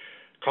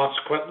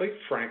 Consequently,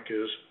 Frank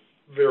is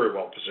very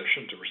well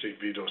positioned to receive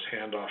Vito's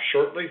handoff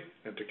shortly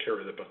and to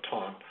carry the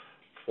baton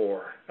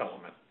for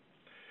Element.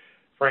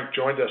 Frank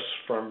joined us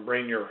from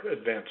Rainier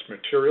Advanced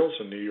Materials,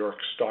 a New York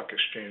Stock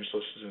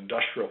Exchange-listed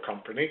industrial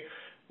company,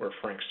 where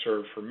Frank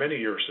served for many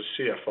years as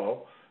CFO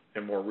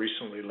and more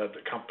recently led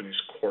the company's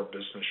Corp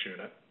business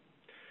unit.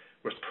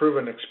 With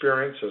proven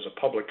experience as a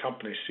public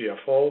company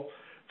CFO,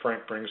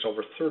 Frank brings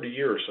over 30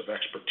 years of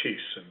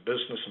expertise in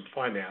business and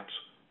finance,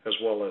 as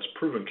well as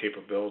proven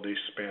capabilities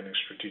spanning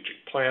strategic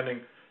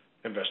planning,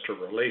 investor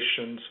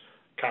relations,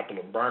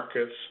 capital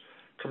markets,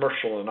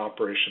 commercial and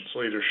operations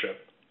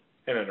leadership,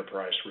 and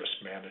enterprise risk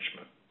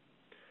management.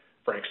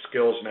 Frank's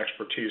skills and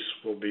expertise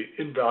will be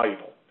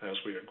invaluable as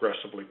we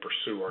aggressively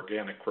pursue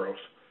organic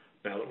growth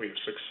now that we have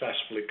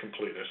successfully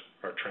completed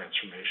our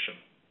transformation.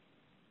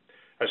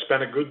 I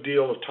spent a good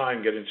deal of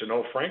time getting to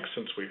know Frank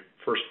since we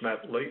first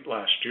met late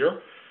last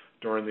year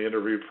during the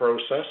interview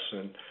process,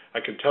 and I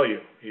can tell you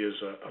he is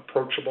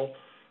approachable,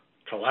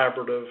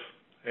 collaborative,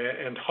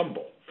 and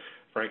humble.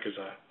 Frank is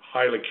a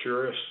highly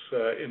curious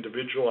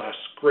individual, asks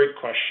great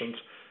questions,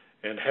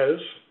 and has,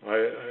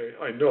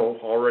 I know,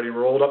 already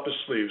rolled up his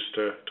sleeves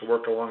to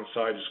work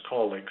alongside his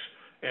colleagues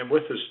and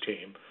with his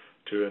team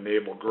to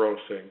enable growth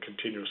and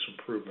continuous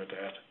improvement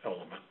at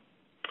Element.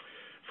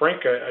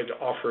 Frank, I'd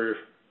offer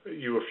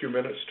you a few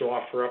minutes to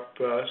offer up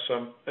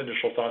some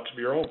initial thoughts of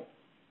your own.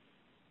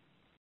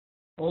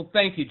 Well,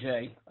 thank you,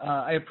 Jay.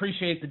 I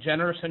appreciate the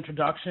generous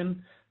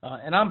introduction,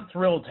 and I'm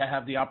thrilled to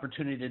have the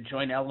opportunity to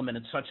join Element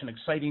at such an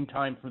exciting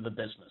time for the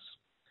business.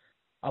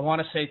 I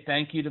want to say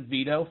thank you to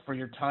Vito for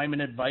your time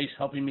and advice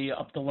helping me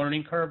up the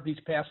learning curve these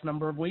past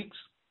number of weeks,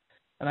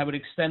 and I would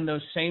extend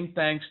those same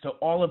thanks to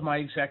all of my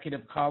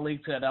executive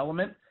colleagues at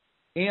Element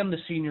and the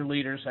senior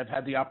leaders I've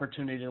had the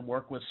opportunity to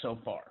work with so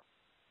far.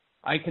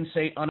 I can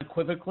say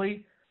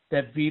unequivocally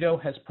that Vito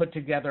has put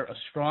together a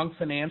strong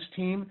finance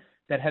team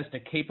that has the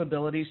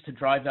capabilities to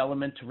drive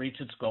Element to reach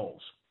its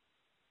goals.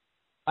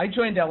 I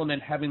joined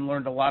Element having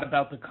learned a lot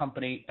about the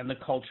company and the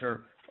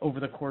culture over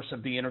the course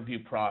of the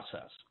interview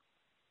process.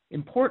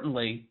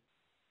 Importantly,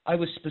 I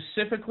was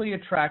specifically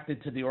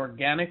attracted to the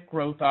organic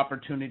growth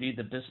opportunity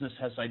the business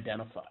has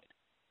identified.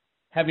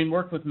 Having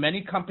worked with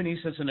many companies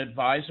as an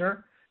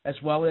advisor, as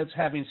well as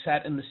having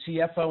sat in the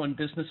CFO and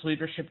business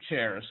leadership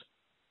chairs,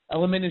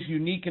 Element is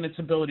unique in its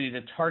ability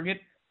to target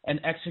and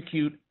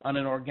execute on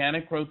an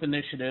organic growth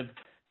initiative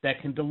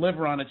that can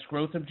deliver on its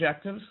growth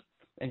objectives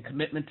and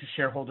commitment to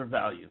shareholder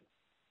value.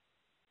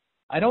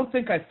 I don't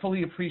think I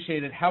fully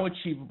appreciated how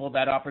achievable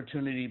that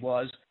opportunity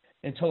was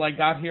until I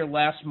got here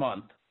last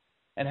month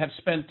and have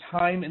spent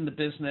time in the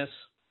business.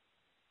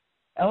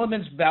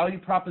 Element's value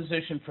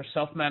proposition for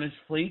self-managed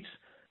fleets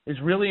is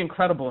really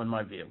incredible in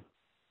my view.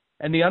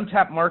 And the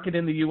untapped market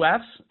in the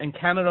U.S. and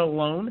Canada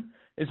alone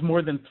is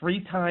more than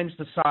 3 times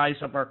the size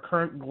of our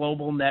current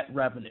global net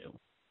revenue.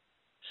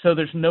 So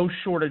there's no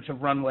shortage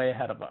of runway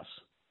ahead of us.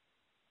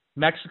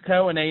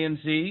 Mexico and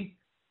ANZ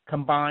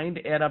combined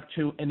add up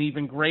to an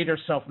even greater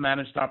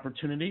self-managed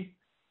opportunity,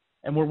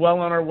 and we're well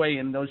on our way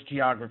in those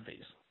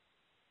geographies.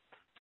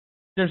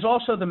 There's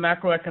also the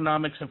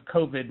macroeconomics of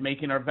COVID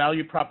making our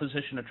value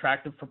proposition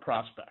attractive for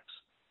prospects,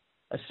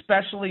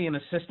 especially in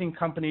assisting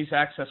companies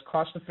access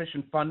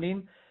cost-efficient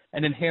funding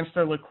and enhance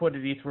their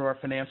liquidity through our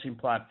financing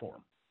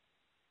platform.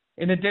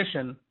 In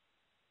addition,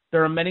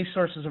 there are many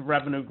sources of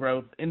revenue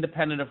growth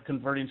independent of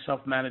converting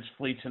self-managed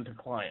fleets into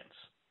clients.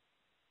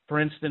 For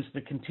instance,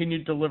 the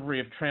continued delivery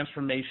of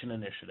transformation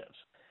initiatives,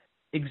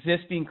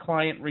 existing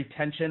client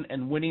retention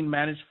and winning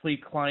managed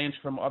fleet clients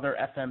from other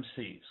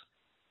FMCs,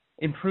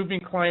 improving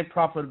client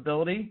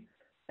profitability,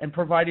 and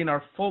providing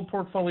our full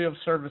portfolio of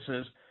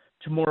services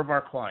to more of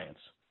our clients,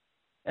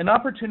 and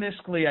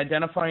opportunistically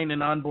identifying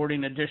and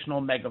onboarding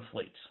additional mega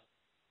fleets.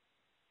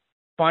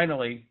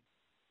 Finally,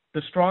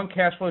 the strong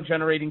cash flow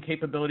generating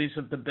capabilities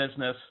of the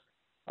business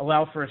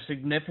allow for a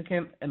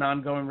significant and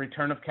ongoing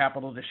return of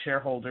capital to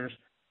shareholders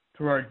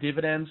through our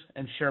dividends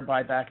and share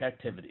buyback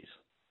activities.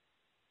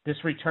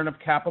 This return of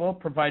capital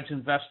provides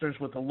investors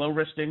with a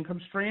low-risk income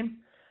stream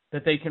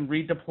that they can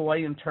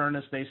redeploy in turn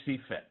as they see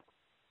fit.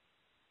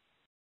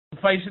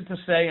 Suffice it to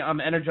say, I'm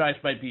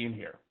energized by being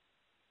here.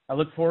 I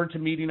look forward to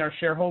meeting our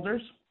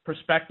shareholders,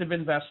 prospective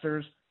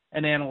investors,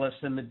 and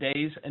analysts in the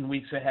days and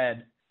weeks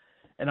ahead,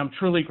 and I'm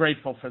truly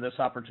grateful for this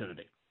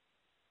opportunity.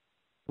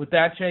 With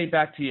that, Jay,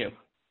 back to you.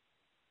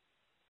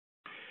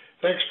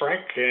 Thanks,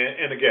 Frank,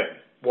 and again,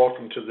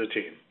 welcome to the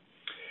team.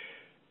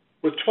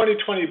 With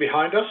 2020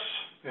 behind us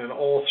and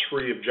all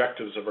 3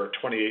 objectives of our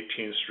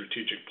 2018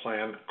 strategic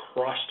plan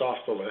crossed off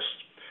the list,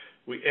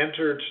 we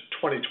entered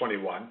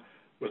 2021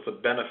 with the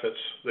benefits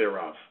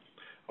thereof.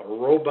 a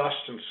robust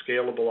and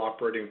scalable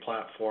operating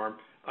platform,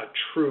 a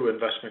true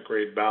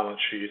investment-grade balance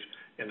sheet,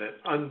 and an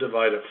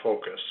undivided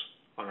focus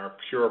on our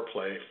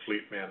pure-play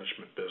fleet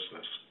management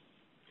business.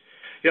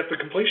 Yet the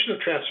completion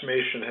of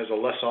transformation has a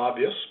less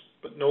obvious,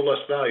 but no less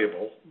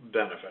valuable,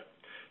 benefit.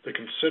 The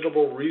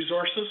considerable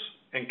resources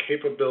and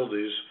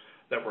capabilities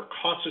that were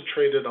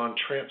concentrated on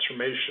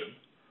transformation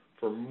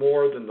for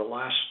more than the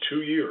last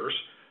 2 years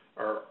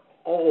are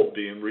all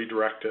being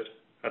redirected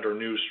at our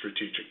new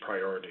strategic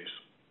priorities.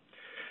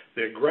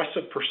 The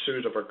aggressive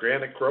pursuit of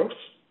organic growth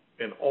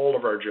in all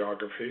of our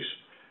geographies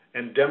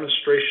and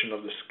demonstration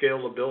of the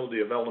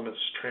scalability of Element's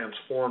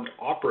transformed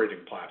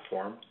operating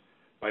platform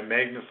by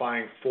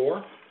magnifying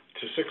 4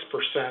 to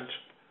 6%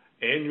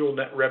 annual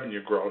net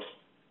revenue growth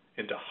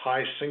into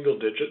high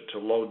single-digit to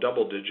low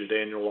double-digit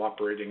annual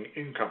operating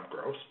income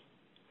growth,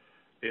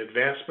 the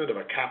advancement of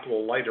a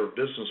capital-lighter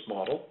business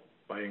model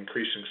by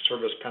increasing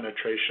service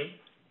penetration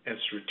and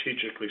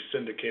strategically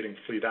syndicating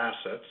fleet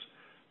assets,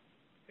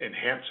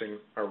 enhancing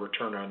our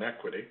return on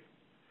equity,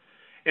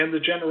 and the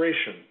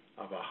generation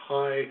of a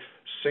high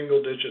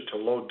single-digit to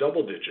low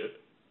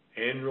double-digit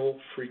annual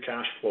free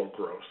cash flow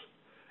growth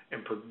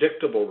and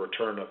predictable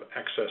return of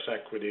excess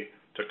equity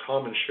to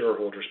common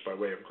shareholders by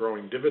way of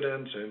growing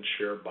dividends and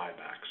share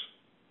buybacks.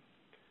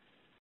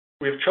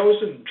 We have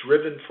chosen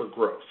Driven for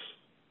Growth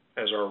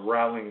as our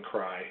rallying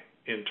cry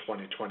in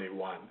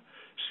 2021,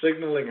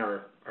 signaling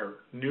our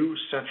new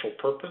central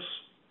purpose,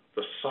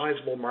 the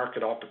sizable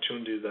market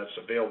opportunity that's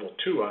available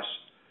to us,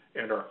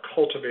 and our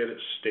cultivated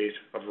state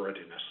of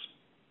readiness.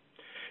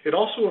 It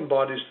also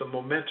embodies the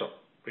momentum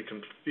we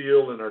can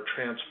feel in our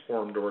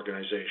transformed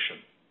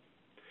organization.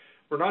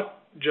 We're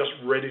not just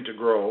ready to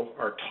grow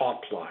our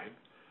top line.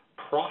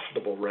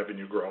 Profitable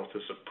revenue growth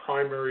is the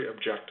primary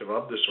objective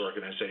of this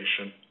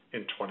organization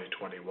in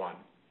 2021.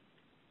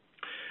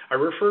 I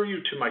refer you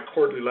to my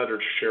quarterly letter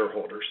to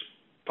shareholders,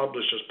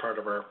 published as part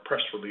of our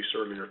press release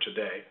earlier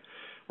today,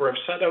 where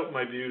I've set out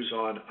my views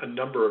on a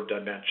number of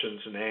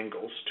dimensions and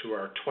angles to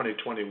our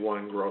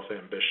 2021 growth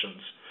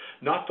ambitions,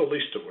 not the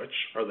least of which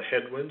are the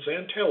headwinds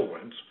and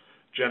tailwinds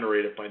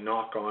generated by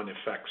knock-on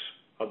effects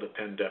of the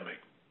pandemic.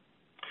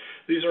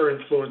 These are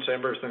influencing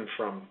everything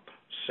from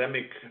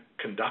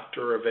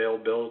semiconductor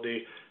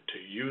availability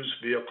to used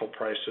vehicle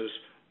prices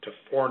to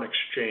foreign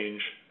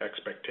exchange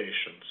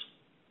expectations.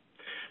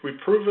 We've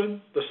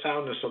proven the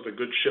soundness of the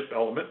good ship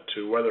Element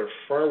to weather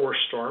far worse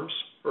storms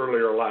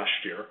earlier last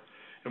year,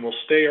 and will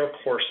stay our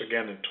course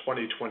again in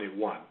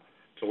 2021,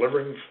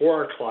 delivering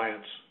for our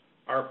clients,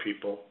 our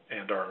people,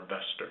 and our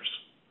investors.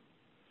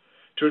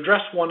 To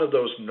address one of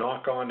those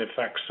knock-on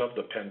effects of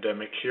the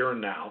pandemic here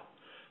and now,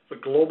 the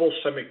global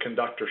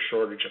semiconductor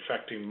shortage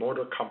affecting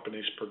motor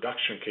companies'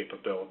 production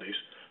capabilities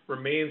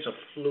remains a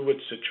fluid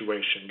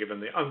situation given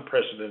the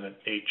unprecedented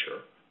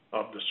nature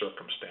of the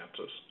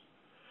circumstances.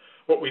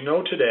 What we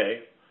know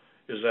today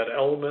is that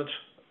Element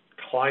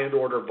client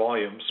order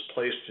volumes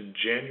placed in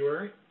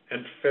January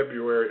and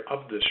February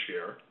of this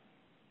year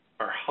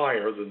are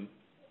higher than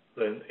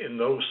in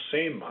those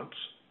same months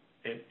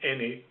in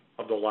any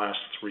of the last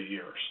 3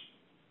 years.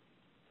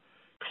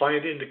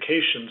 Client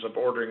indications of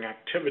ordering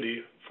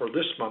activity for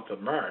this month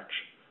of March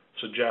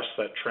suggest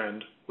that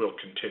trend will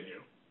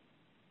continue.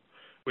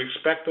 We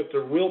expect that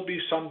there will be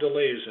some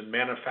delays in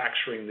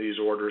manufacturing these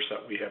orders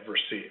that we have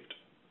received,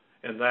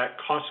 and that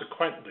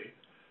consequently,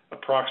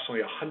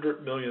 approximately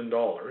 $100 million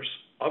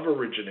of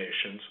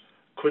originations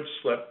could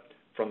slip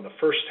from the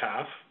first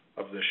half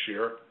of this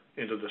year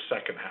into the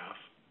second half.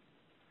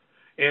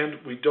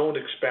 And we don't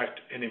expect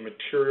any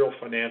material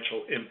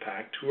financial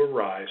impact to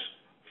arise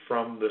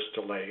from this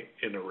delay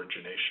in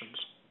originations.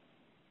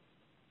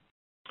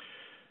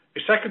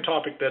 A second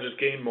topic that has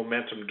gained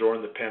momentum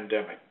during the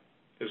pandemic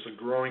is the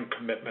growing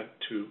commitment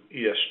to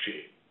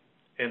ESG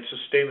and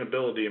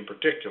sustainability in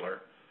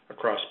particular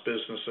across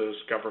businesses,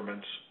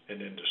 governments,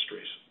 and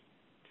industries.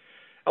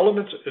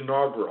 Element's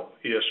inaugural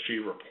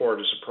ESG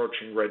report is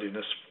approaching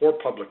readiness for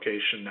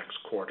publication next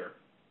quarter.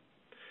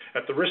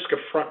 At the risk of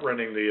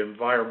front-running the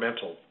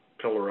environmental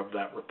pillar of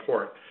that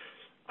report,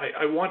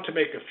 I want to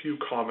make a few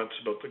comments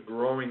about the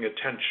growing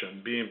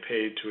attention being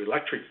paid to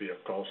electric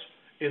vehicles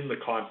in the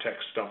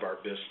context of our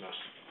business.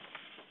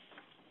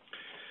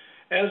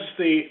 As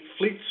the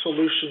fleet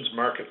solutions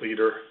market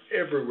leader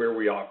everywhere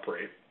we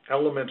operate,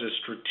 Element is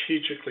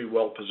strategically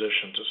well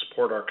positioned to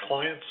support our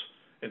clients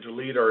and to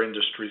lead our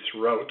industry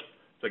throughout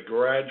the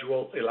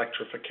gradual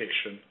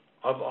electrification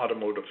of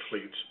automotive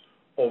fleets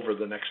over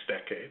the next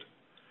decade.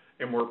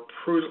 And we're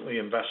prudently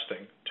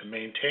investing to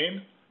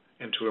maintain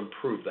and to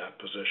improve that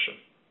position.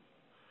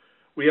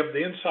 We have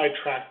the inside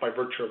track by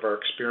virtue of our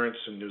experience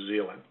in New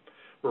Zealand,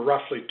 where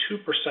roughly 2%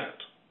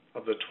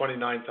 of the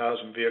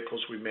 29,000 vehicles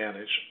we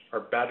manage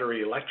are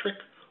battery electric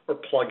or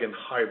plug-in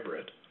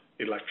hybrid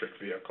electric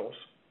vehicles.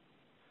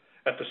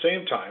 At the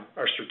same time,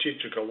 our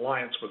strategic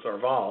alliance with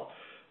Arval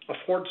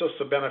affords us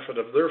the benefit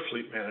of their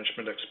fleet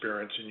management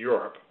experience in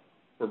Europe,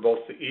 where both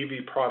the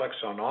EV products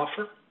on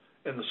offer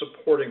and the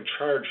supporting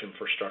charge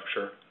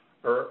infrastructure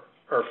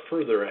are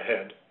further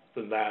ahead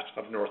than that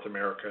of North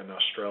America and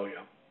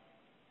Australia.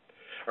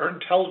 Our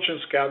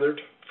intelligence gathered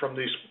from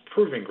these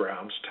proving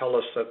grounds tell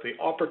us that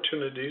the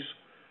opportunities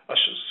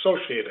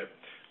associated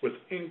with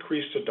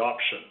increased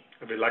adoption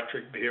of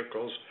electric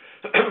vehicles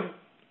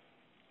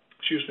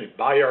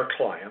by our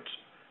clients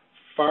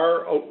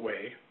far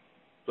outweigh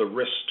the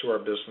risks to our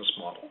business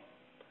model,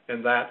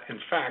 and that, in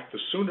fact, the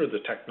sooner the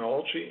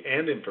technology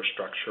and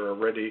infrastructure are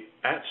ready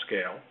at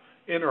scale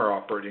in our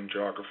operating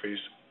geographies,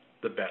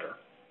 the better.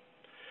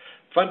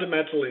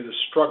 Fundamentally, the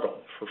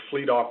struggle for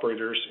fleet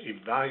operators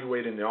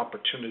evaluating the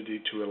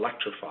opportunity to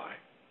electrify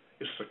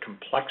is the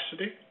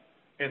complexity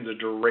and the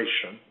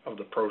duration of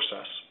the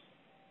process.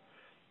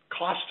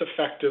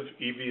 Cost-effective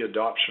EV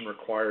adoption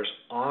requires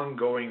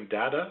ongoing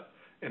data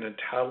and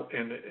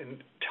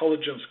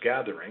intelligence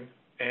gathering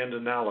and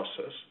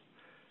analysis,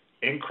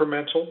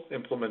 incremental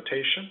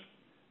implementation,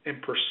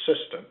 and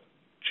persistent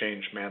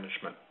change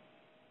management.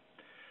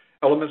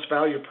 Element's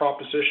value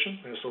proposition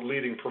as a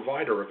leading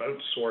provider of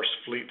outsourced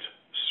fleet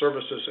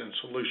services and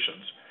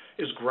solutions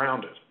is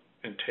grounded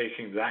in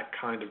taking that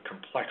kind of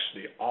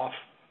complexity off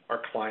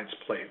our clients'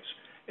 plates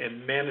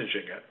and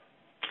managing it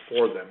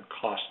for them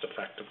cost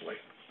effectively.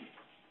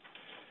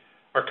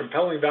 Our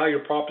compelling value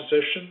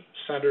proposition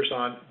centers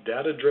on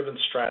data-driven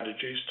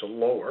strategies to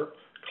lower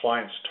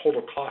clients'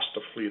 total cost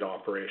of fleet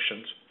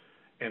operations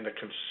and a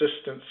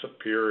consistent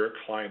superior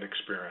client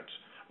experience,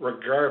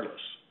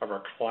 regardless of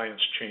our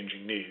clients'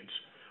 changing needs,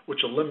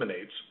 which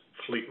eliminates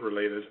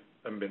fleet-related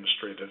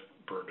administrative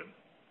burden.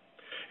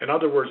 In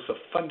other words, the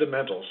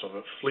fundamentals of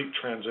a fleet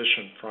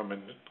transition from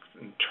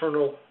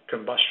internal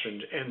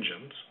combustion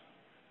engines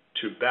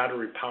to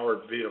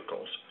battery-powered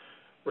vehicles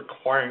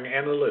requiring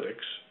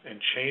analytics and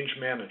change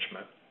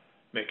management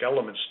make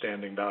Element's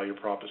standing value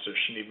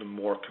proposition even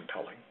more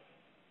compelling.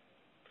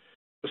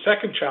 The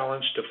second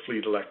challenge to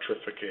fleet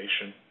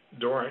electrification,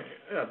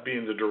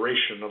 being the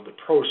duration of the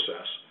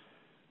process,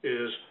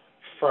 is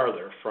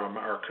farther from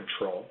our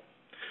control.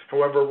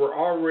 However, we're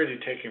already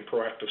taking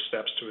proactive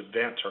steps to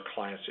advance our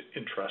clients'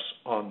 interests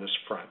on this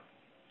front.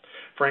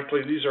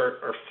 Frankly, these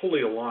are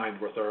fully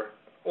aligned with our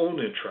own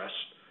interests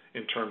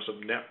in terms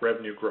of net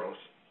revenue growth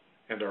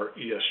and our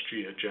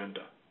ESG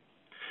agenda.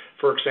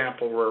 For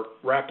example, we're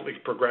rapidly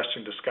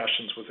progressing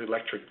discussions with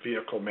electric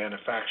vehicle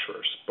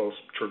manufacturers, both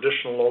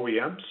traditional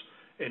OEMs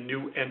and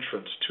new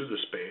entrants to the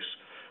space,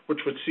 which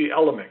would see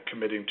Element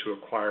committing to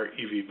acquire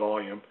EV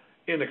volume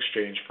in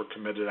exchange for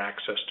committed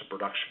access to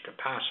production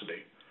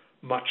capacity,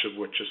 much of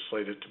which is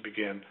slated to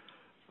begin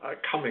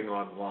coming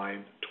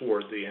online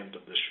toward the end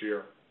of this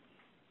year.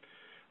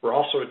 We're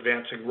also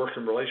advancing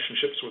working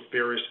relationships with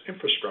various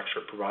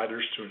infrastructure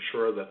providers to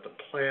ensure that the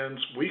plans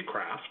we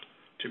craft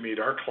to meet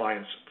our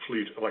clients'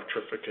 fleet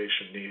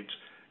electrification needs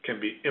can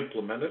be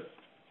implemented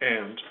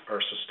and are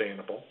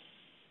sustainable.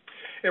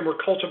 And we're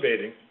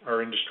cultivating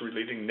our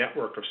industry-leading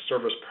network of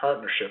service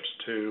partnerships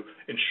to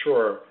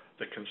ensure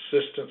the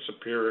consistent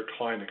superior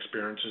client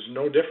experience is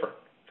no different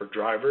for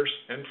drivers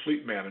and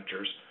fleet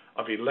managers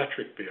of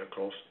electric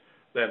vehicles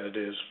than it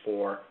is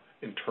for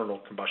internal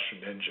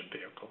combustion engine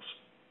vehicles.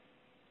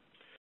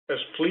 As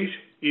fleet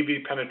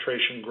EV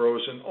penetration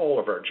grows in all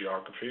of our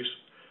geographies,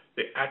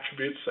 the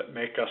attributes that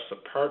make us the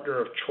partner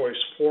of choice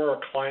for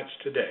our clients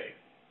today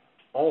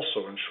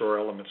also ensure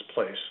Element's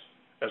place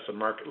as the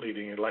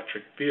market-leading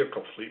electric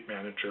vehicle fleet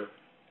manager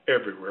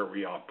everywhere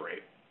we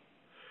operate.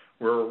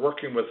 We're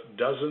working with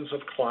dozens of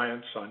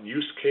clients on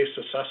use case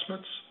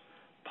assessments,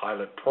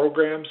 pilot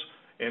programs,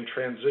 and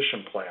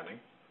transition planning,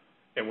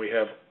 and we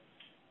have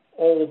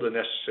all the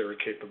necessary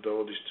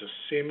capabilities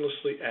to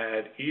seamlessly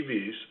add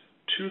EVs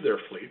to their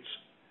fleets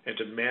and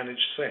to manage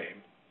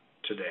same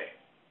today.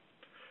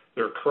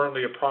 There are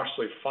currently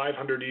approximately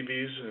 500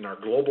 EVs in our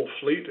global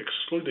fleet,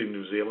 excluding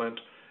New Zealand,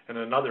 and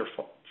another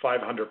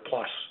 500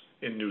 plus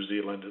in New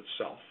Zealand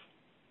itself.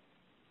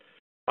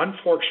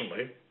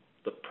 Unfortunately,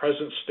 the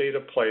present state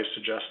of play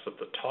suggests that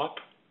the top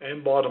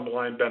and bottom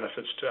line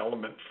benefits to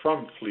Element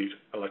from fleet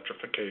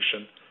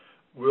electrification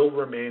will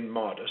remain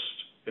modest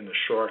in the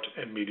short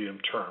and medium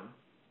term,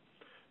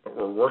 but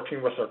we're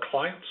working with our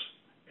clients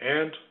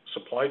and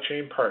supply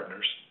chain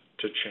partners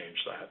to change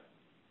that.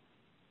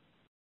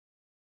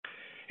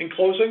 In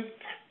closing,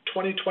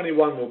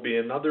 2021 will be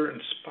another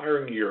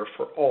inspiring year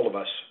for all of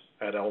us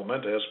at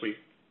Element as we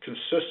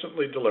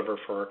consistently deliver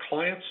for our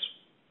clients,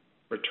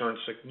 return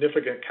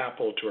significant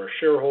capital to our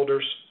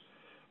shareholders,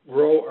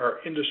 grow our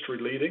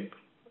industry-leading,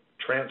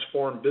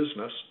 transform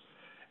business,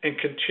 and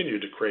continue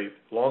to create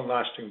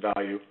long-lasting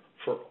value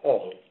for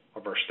all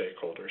of our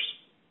stakeholders.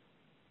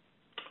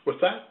 With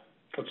that,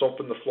 let's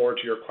open the floor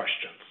to your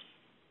questions.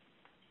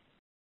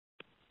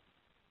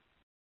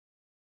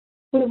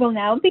 We will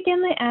now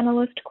begin the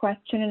analyst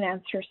question and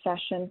answer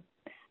session.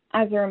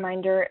 As a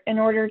reminder, in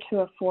order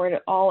to afford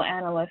all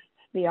analysts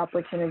the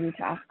opportunity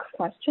to ask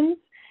questions,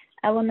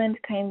 Element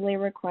kindly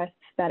requests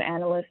that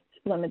analysts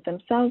limit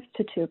themselves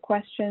to 2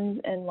 questions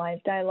in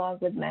live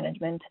dialogue with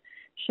management.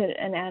 Should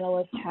an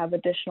analyst have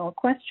additional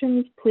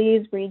questions,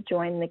 please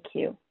rejoin the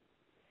queue.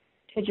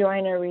 To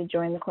join or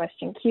rejoin the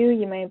question queue,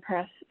 you may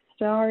press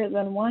star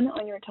then 1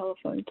 on your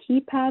telephone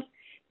keypad.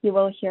 You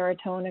will hear a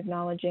tone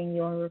acknowledging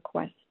your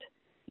request.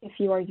 If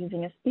you are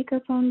using a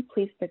speakerphone,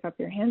 please pick up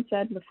your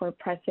handset before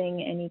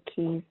pressing any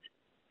keys.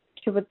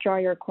 To withdraw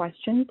your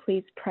question,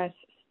 please press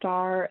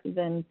star,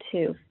 then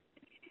 2.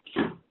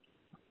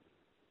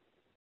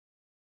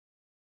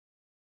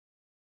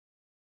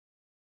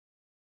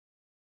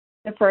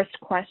 The first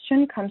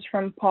question comes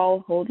from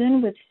Paul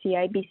Holden with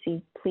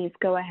CIBC. Please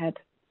go ahead.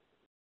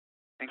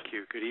 Thank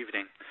you. Good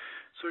evening.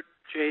 So,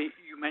 Jay,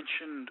 you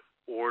mentioned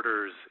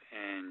orders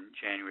in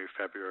January,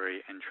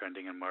 February, and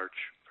trending in March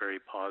very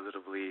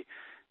positively.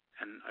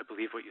 And I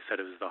believe what you said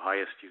is the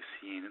highest you've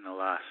seen in the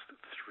last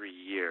 3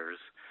 years.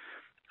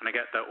 And I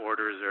get that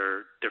orders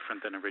are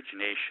different than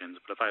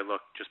originations, but if I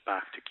look just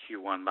back to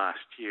Q1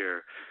 last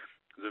year,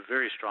 it was a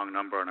very strong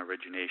number on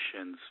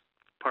originations,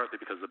 partly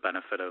because of the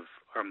benefit of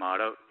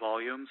Armada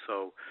volume.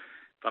 So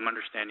if I'm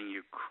understanding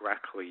you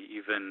correctly,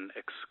 even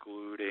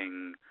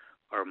excluding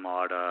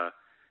Armada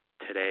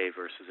today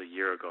versus a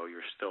year ago,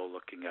 you're still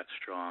looking at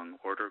strong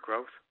order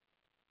growth?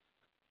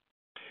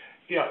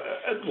 Yeah,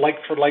 like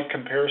for like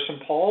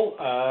comparison, Paul,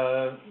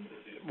 100%.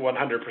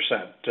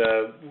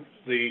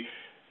 The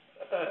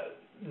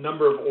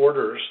number of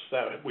orders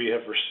that we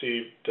have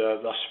received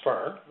thus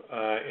far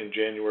in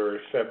January,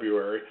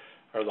 February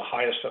are the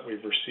highest that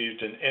we've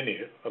received in any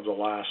of the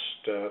last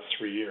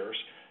 3 years.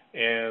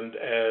 And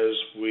as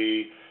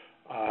we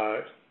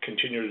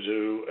continue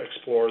to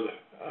explore the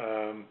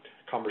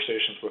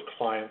conversations with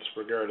clients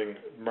regarding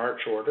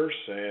March orders,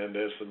 and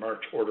as the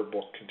March order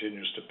book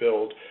continues to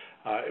build,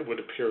 it would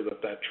appear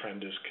that that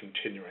trend is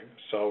continuing.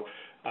 So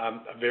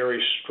a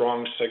very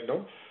strong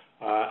signal.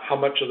 How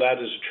much of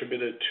that is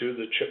attributed to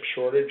the chip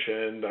shortage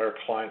and our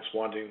clients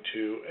wanting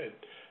to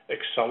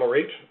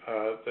accelerate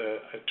the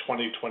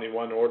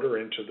 2021 order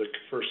into the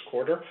first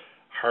quarter?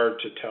 Hard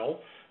to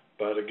tell,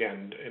 but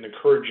again, an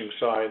encouraging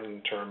sign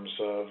in terms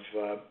of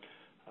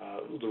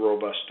the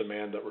robust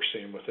demand that we're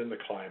seeing within the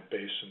client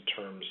base in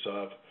terms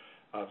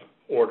of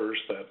orders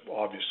that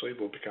obviously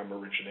will become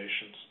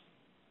originations.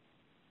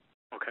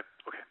 Okay,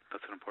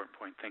 that's an important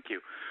point. Thank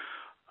you.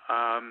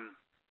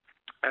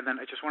 And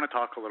then I just want to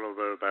talk a little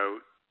bit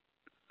about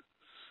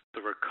the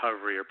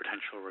recovery or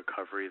potential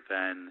recovery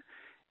then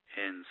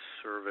in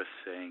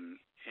servicing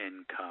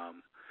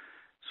income.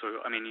 So,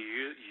 I mean,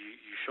 you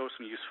show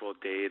some useful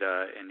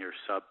data in your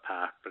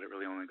sub-pack, but it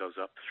really only goes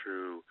up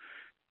through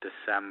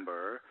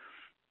December.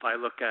 If I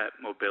look at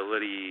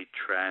mobility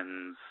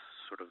trends,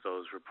 sort of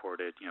those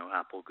reported,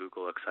 Apple,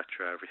 Google, et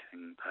cetera,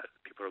 everything that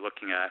people are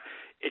looking at,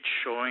 it's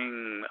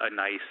showing a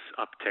nice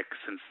uptick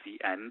since the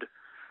end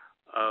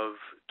of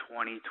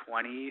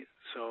 2020.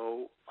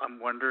 So I'm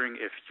wondering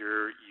if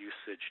your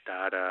usage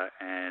data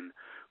and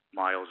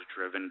miles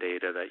driven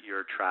data that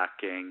you're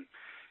tracking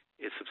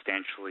is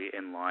substantially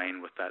in line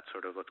with that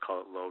sort of, let's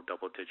call it, low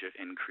double-digit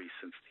increase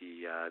since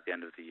the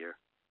end of the year.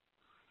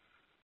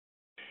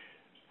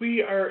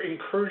 We are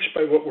encouraged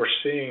by what we're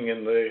seeing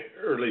in the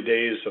early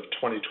days of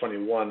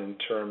 2021 in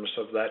terms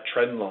of that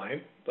trend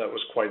line. That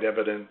was quite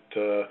evident,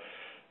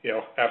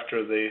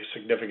 after the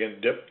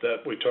significant dip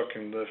that we took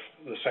in the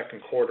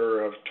second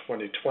quarter of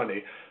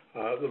 2020.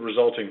 The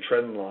resulting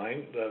trend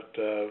line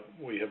that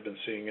we have been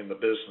seeing in the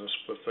business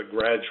with the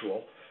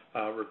gradual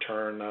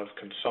return of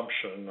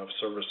consumption of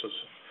services,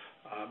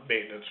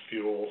 maintenance,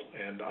 fuel,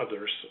 and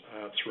others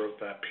throughout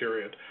that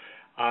period.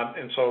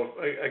 And so,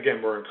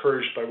 again, we're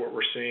encouraged by what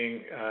we're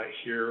seeing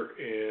here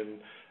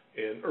in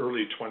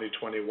early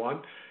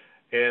 2021.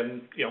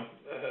 And,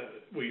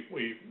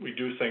 we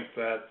do think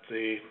that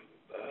the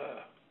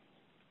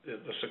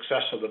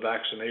success of the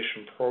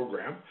vaccination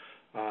program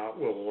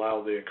will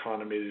allow the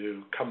economy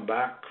to come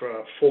back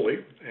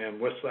fully, and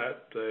with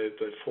that,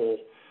 the full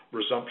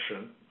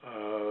resumption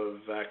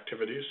of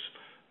activities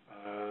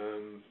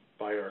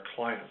by our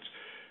clients.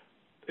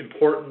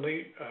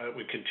 Importantly,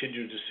 we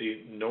continue to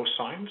see no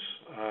signs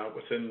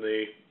within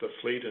the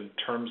fleet in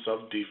terms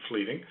of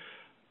defleeting.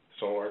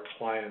 So our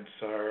clients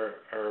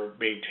are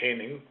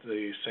maintaining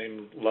the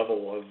same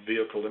level of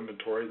vehicle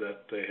inventory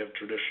that they have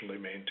traditionally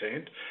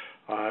maintained.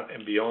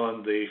 And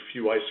beyond the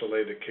few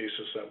isolated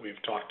cases that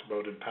we've talked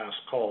about in past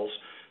calls,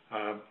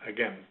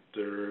 again,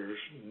 there's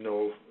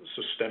no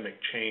systemic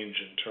change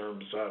in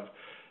terms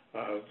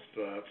of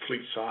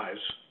fleet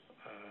size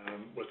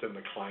within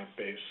the client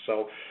base.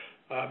 So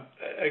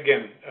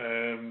again,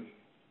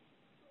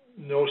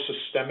 no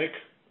systemic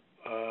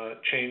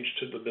change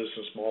to the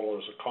business model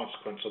as a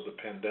consequence of the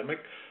pandemic.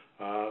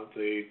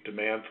 The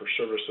demand for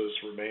services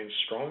remains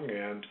strong,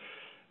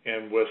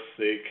 and with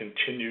the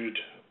continued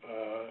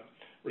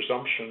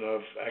resumption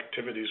of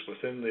activities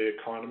within the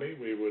economy,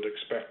 we would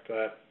expect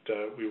that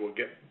we will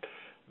get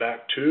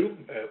back to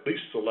at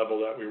least the level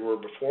that we were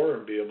before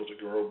and be able to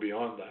grow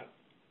beyond that.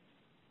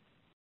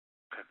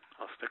 Okay,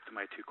 I'll stick to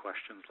my 2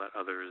 questions, let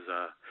others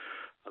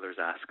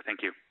ask.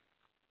 Thank you.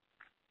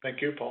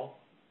 Thank you, Paul.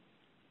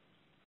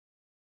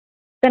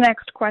 The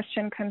next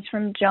question comes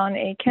from John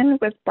Aiken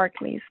with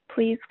Barclays.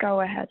 Please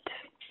go ahead.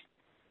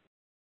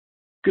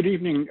 Good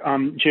evening,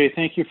 Jay.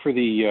 Thank you for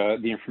the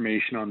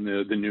information on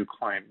the new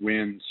client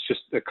wins.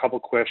 Just a couple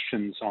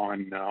questions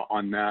on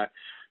that.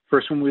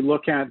 First, when we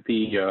look at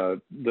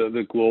the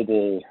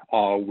global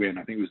win,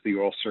 I think it was the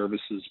oil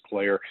services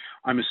player.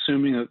 I'm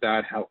assuming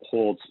that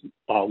holds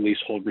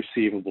leasehold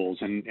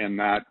receivables, and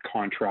that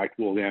contract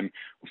will then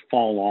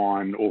fall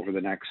on over the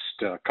next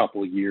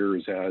couple of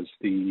years as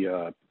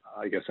the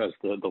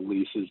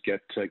leases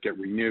get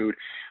renewed.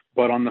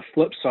 But on the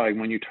flip side,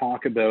 when you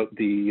talk about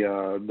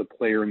the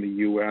player in the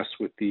U.S.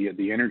 with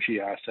the energy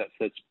assets,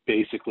 that's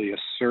basically a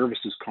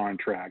services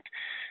contract.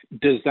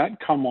 Does that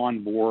come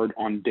on board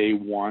on day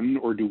one,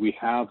 or do we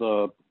have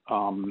a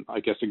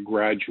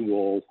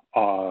gradual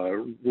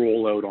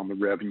rollout on the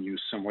revenue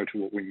similar to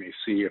what we may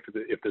see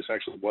if this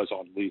actually was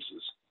on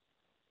leases?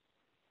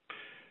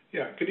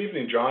 Yeah. Good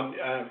evening, John.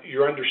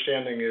 Your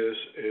understanding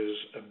is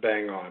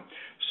bang on.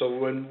 So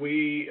when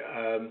we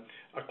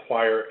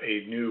acquire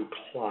a new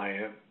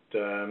client,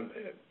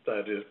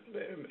 that is,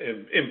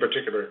 in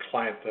particular, a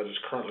client that is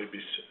currently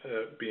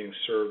being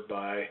served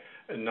by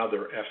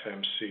another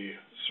FMC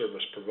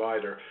service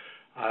provider,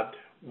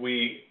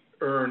 we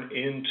earn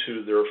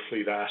into their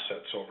fleet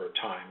assets over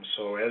time.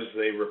 So as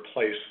they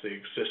replace the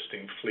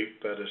existing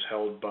fleet that is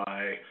held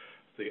by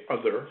the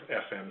other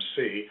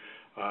FMC,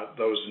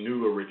 those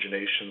new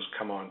originations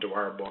come onto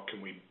our book,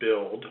 and we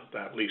build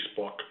that lease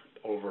book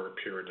over a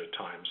period of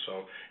time.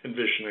 So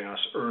envisioning us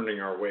earning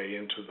our way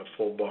into the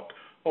full book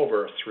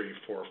over a 3,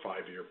 4,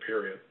 5 year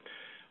period.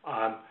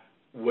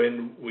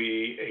 When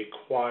we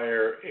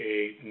acquire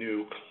a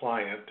new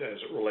client as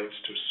it relates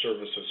to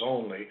services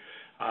only,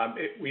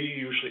 we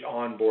usually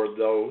onboard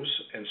those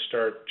and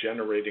start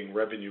generating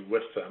revenue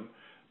with them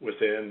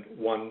within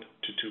 1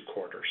 to 2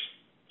 quarters.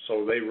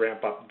 So they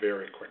ramp up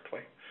very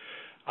quickly.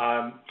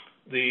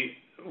 The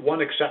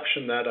one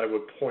exception that I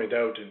would point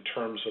out in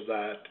terms of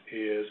that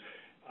is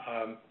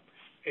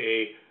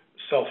a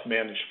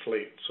self-managed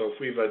fleet. So if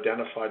we've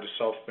identified a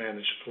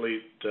self-managed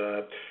fleet,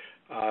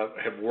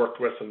 have worked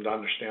with them to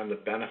understand the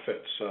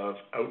benefits of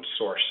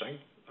outsourcing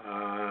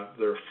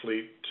their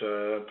fleet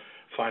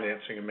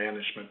financing and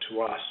management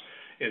to us,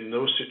 in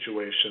those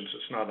situations,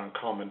 it's not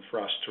uncommon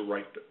for us to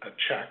write a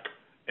check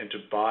and to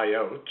buy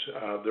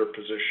out their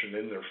position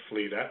in their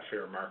fleet at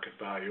fair market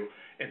value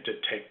and to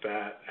take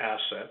that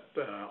asset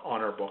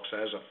on our books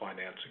as a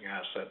financing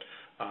asset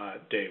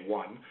day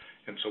one.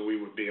 And so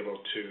we would be able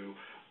to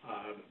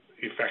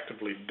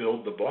effectively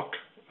build the book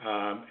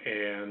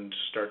and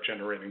start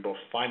generating both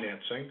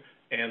financing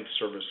and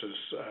services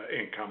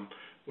income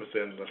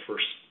within the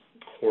first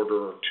quarter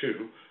or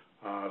two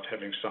of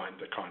having signed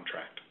the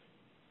contract.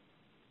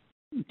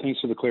 Thanks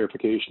for the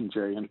clarification,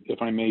 Jerry. And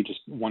if I may, just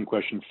one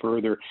question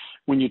further.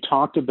 When you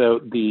talked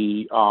about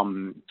the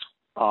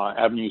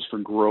avenues for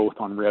growth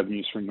on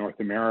revenues for North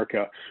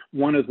America,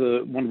 one of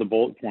the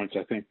bullet points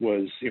I think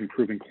was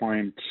improving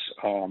client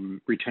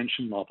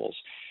retention levels.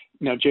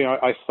 Now, Jay,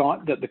 I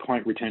thought that the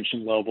client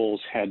retention levels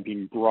had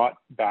been brought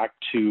back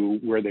to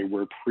where they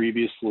were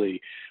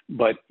previously,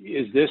 but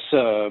is this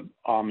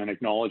an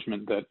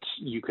acknowledgement that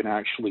you can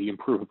actually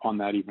improve upon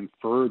that even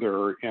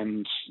further?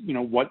 And,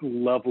 what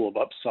level of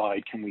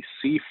upside can we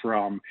see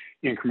from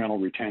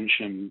incremental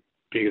retention?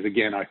 Because,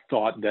 again, I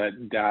thought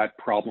that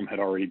problem had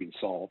already been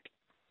solved.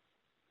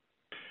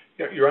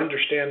 Yeah, your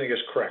understanding is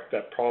correct.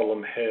 That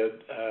problem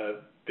had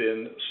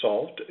been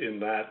solved in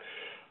that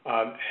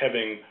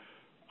having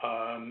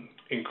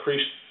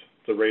increased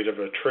the rate of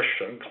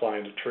attrition,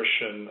 client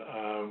attrition,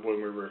 when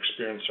we were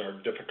experiencing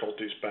our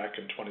difficulties back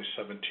in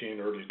 2017,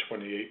 early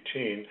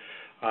 2018,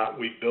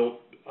 we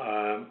built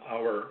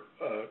our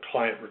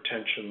client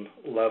retention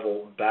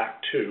level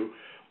back to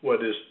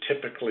what is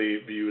typically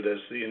viewed as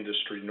the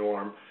industry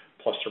norm,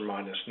 plus or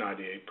minus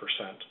 98%.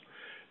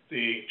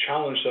 The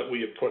challenge that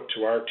we have put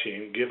to our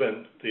team,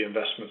 given the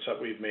investments that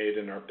we've made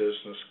in our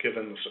business,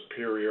 given the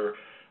superior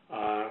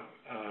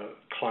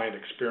client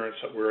experience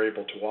that we're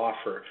able to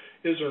offer,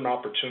 is there an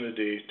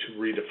opportunity to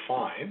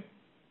redefine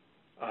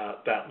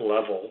that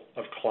level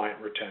of client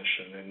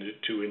retention and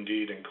to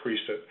indeed increase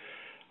it,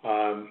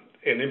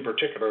 and in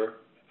particular,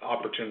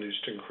 opportunities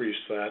to increase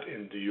that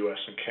in the U.S.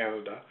 and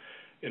Canada.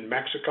 In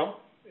Mexico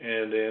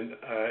and in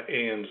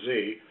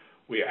ANZ,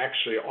 we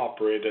actually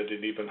operate at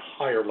an even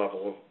higher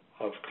level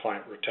of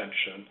client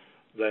retention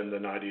than the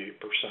 98%.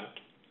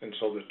 And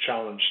so the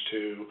challenge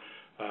to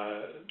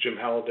Jim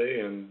Halliday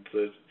and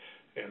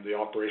the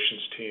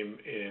operations team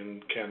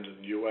in Canada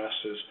and the U.S.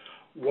 is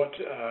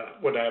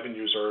what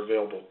avenues are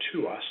available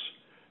to us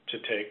to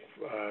take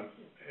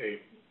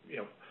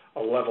a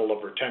level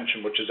of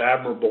retention, which is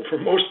admirable for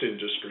most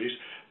industries,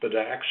 but to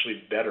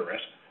actually better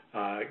it,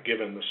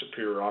 given the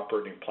superior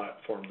operating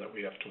platform that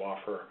we have to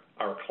offer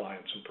our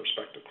clients and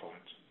prospective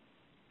clients.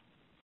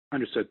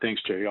 Understood.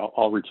 Thanks, Jay.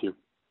 I'll reach you.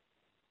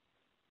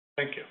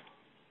 Thank you.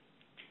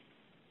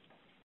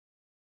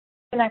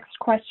 The next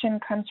question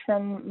comes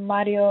from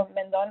Mario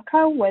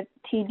Mendonca with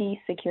TD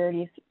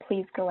Securities.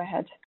 Please go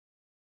ahead.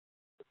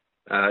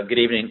 Good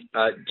evening.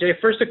 Jay,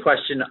 first a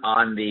question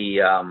on the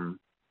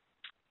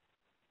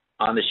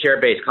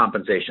share-based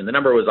compensation. The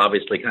number was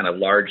obviously kind of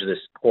large this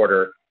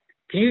quarter.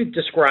 can you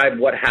describe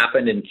what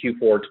happened in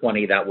Q4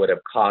 20 that would have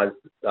caused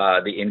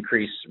the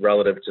increase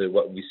relative to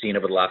what we've seen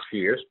over the last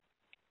few years?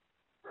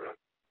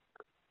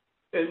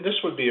 And this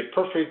would be a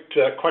perfect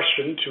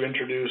question to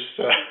introduce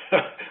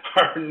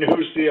our new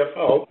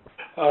CFO,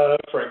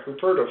 Frank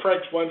Ruperto.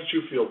 Frank, why don't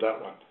you field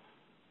that one?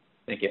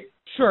 Thank you.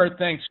 Sure.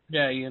 Thanks,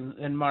 Jay.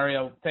 And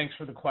Mario, thanks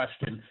for the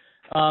question.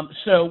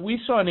 So we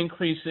saw an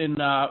increase in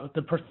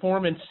the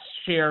performance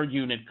share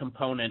unit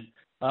component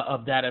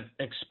of that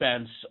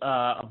expense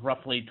of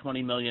roughly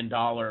 $20 million.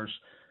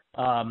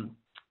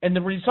 And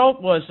the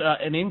result was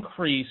an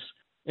increase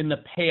in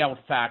the payout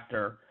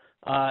factor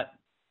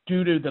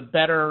due to the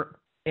better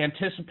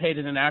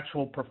anticipated and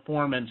actual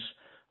performance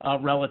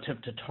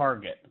relative to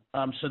target.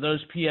 So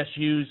those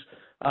PSUs,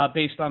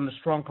 based on the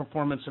strong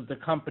performance of the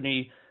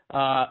company,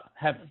 have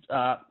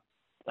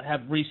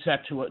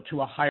reset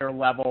to a higher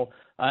level,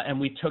 and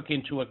we took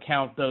into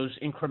account those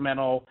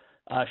incremental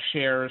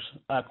shares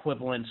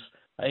equivalents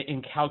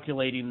in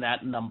calculating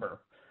that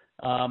number.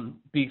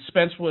 The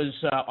expense was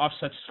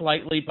offset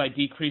slightly by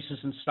decreases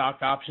in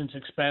stock options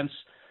expense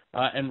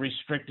and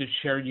restricted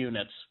share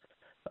units.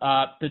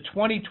 The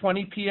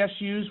 2020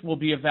 PSUs will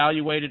be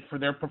evaluated for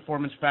their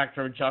performance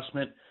factor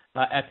adjustment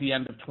at the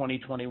end of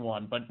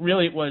 2021. But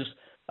really it was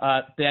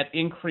that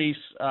increase,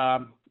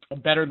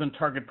 better than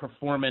target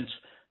performance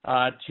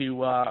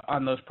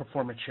on those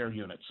performance share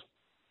units.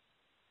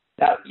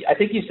 Now, I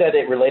think you said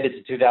it related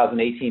to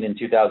 2018 and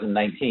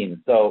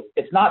 2019. So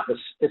it's not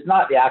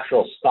the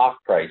actual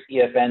stock price,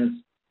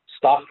 EFN's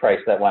stock price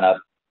that went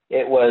up.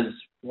 It was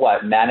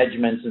what,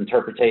 management's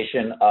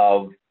interpretation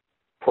of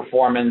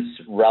performance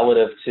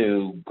relative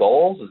to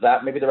goals? Is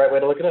that maybe the right way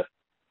to look at it?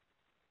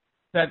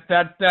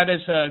 That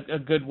is a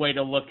good way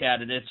to look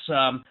at it. It's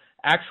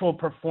actual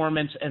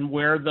performance and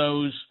where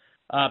those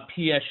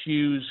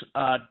PSUs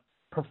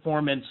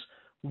performance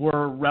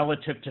were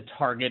relative to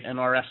target and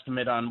our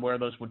estimate on where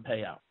those would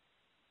pay out.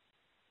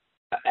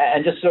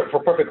 And just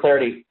for perfect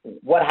clarity,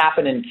 what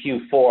happened in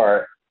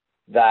Q4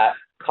 that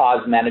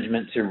caused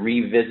management to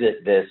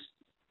revisit this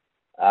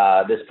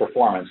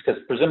performance? Because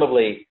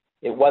presumably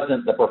it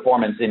wasn't the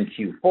performance in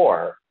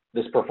Q4.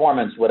 This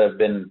performance would have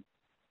been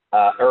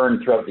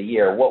earned throughout the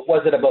year. What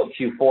was it about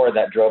Q4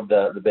 that drove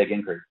the big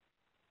increase?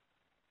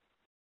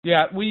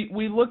 Yeah,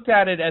 we looked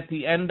at it at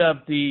the end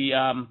of the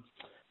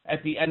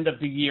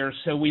year,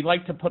 so we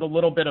like to put a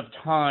little bit of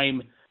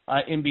time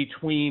in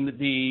between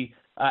the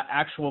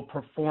actual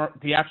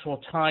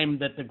time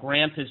that the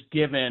grant is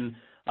given,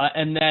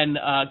 and then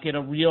get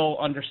a real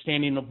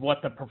understanding of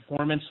what the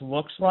performance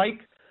looks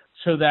like,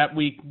 so that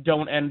we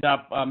don't end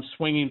up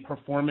swinging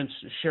performance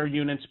share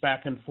units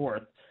back and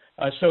forth.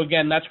 So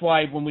again, that's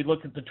why when we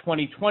look at the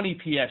 2020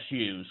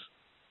 PSUs,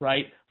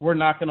 right, we're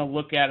not going to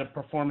look at a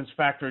performance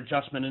factor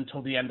adjustment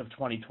until the end of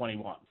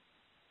 2021.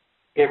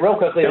 Okay, real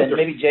quickly, then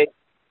maybe Jay,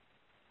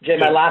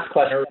 my last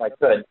question, if I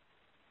could.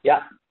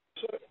 Yeah.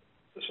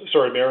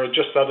 Sorry, Mayor.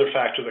 Just the other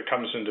factor that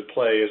comes into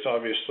play is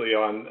obviously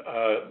on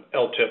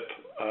LTIP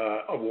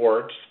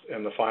awards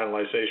and the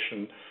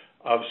finalization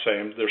of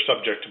same. They're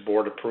subject to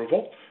board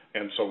approval,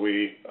 and so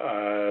we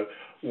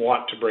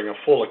want to bring a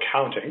full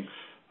accounting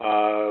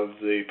of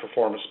the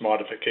performance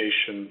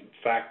modification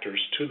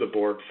factors to the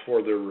board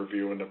for their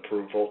review and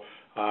approval,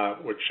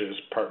 which is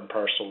part and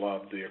parcel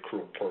of the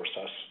accrual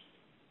process.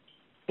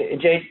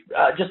 Jay,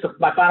 just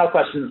my final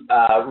question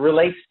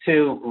relates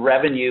to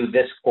revenue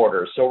this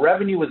quarter. So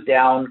revenue was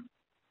down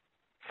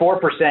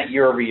 4%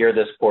 year over year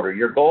this quarter.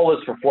 Your goal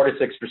is for 4 to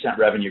 6%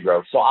 revenue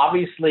growth. So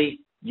obviously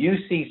you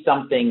see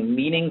something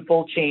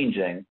meaningful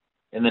changing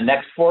in the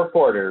next 4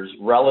 quarters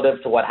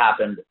relative to what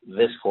happened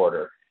this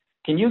quarter.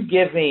 Can you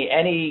give me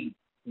any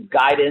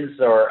guidance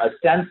or a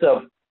sense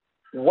of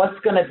what's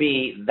going to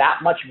be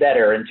that much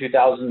better in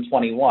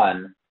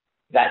 2021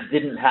 that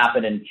didn't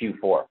happen in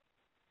Q4?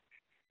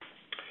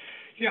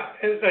 Yeah,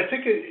 I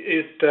think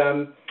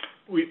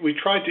we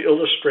tried to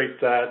illustrate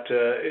that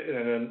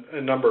in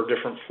a number of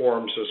different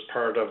forms as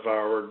part of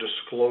our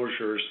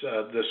disclosures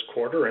this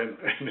quarter and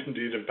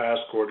indeed in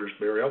past quarters,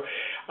 Mario.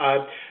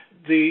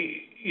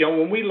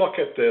 When we look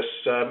at this,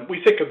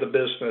 we think of the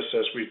business,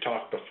 as we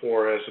talked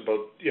before, as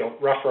about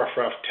rough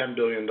 $10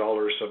 billion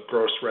of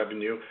gross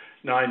revenue,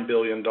 $9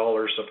 billion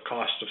of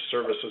cost of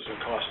services and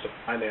cost of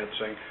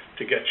financing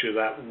to get you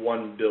that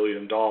 $1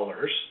 billion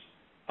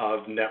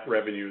of net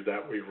revenue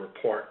that we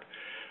report.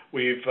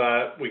 We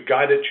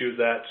guided you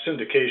that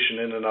syndication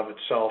in and of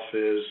itself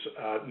is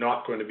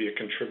not going to be a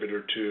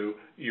contributor to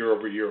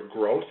year-over-year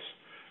growth,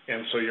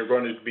 and so you're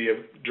going to be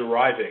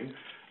deriving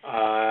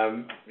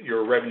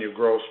your revenue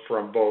growth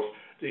from both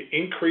the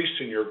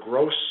increase in your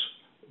gross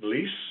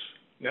lease,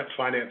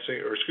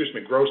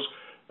 gross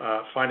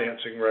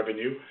financing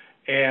revenue,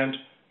 and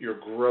your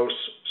gross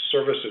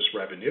services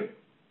revenue,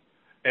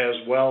 as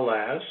well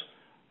as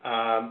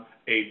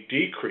a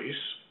decrease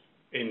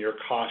in your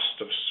cost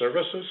of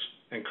services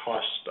and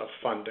cost of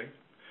funding.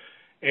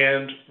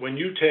 And when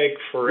you take,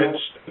 for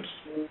instance,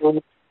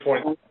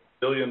 $1.1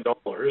 billion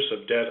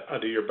of debt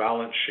out of your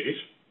balance sheet,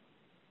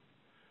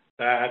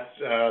 that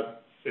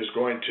is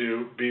going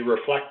to be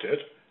reflected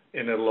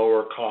in a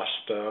lower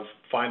cost of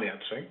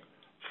financing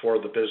for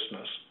the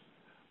business,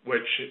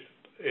 which,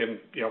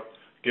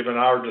 given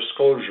our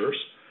disclosures,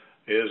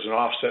 is an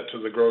offset to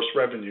the gross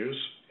revenues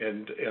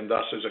and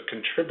thus is a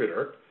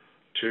contributor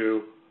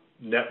to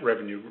net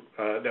revenue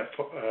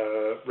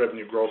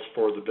growth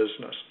for the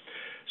business.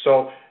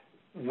 So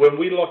when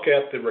we look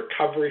at the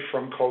recovery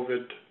from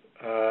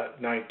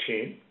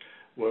COVID-19,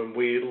 when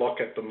we look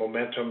at the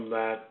momentum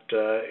that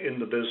in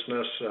the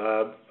business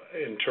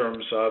in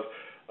terms of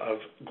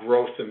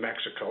growth in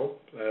Mexico,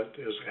 that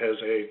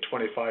has a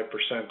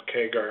 25%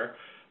 CAGR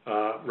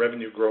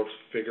revenue growth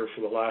figure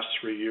for the last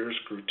 3 years,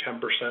 grew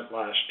 10%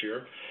 last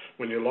year.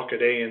 When you look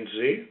at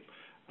ANZ,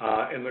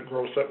 and the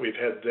growth that we've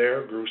had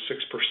there, grew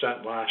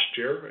 6% last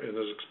year and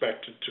is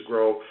expected to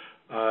grow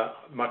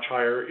much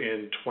higher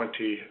in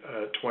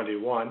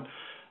 2021.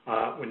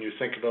 When you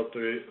think about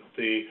the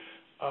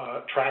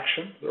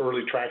traction, the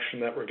early traction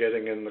that we're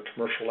getting in the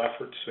commercial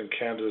efforts in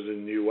Canada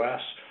and the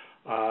U.S.,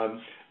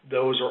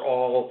 those are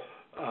all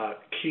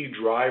key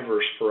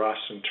drivers for us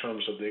in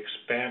terms of the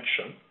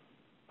expansion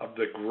of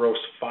the gross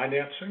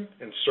financing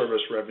and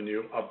service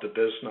revenue of the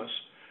business.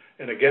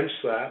 And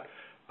against that,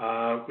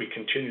 we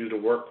continue to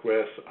work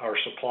with our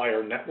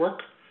supplier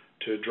network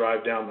to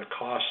drive down the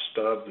cost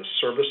of the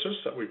services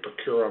that we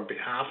procure on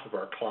behalf of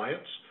our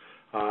clients,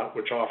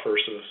 which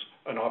offers us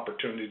an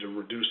opportunity to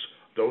reduce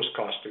those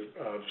costs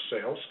of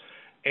sales.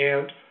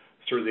 And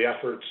through the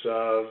efforts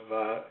of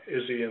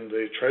Izzy and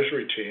the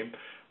Treasury team,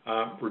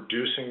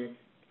 reducing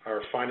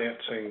our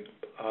financing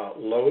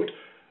load,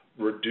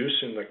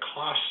 reducing the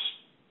costs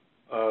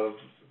of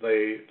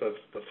the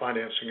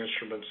financing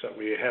instruments that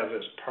we have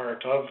as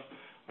part of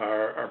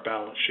our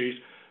balance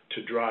sheet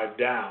to drive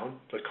down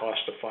the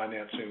cost of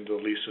financing the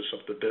leases of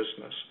the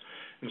business.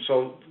 And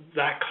so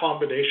that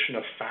combination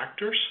of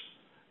factors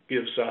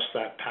gives us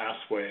that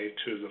pathway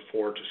to the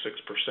 4 to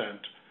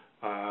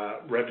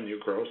 6% revenue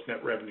growth,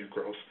 net revenue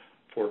growth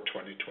for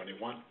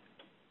 2021.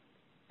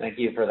 Thank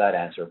you for that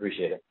answer.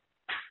 Appreciate it.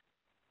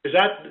 Is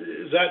that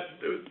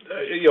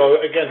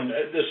again,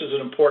 this is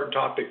an important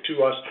topic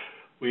to us.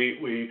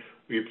 We've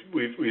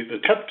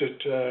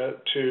attempted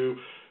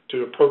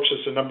to approach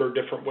this a number of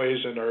different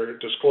ways in our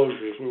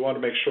disclosures. We want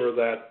to make sure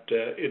that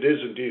it is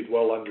indeed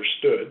well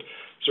understood.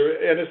 Is there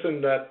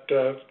anything that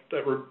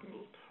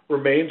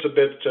remains a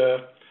bit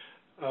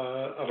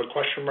of a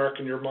question mark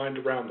in your mind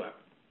around that?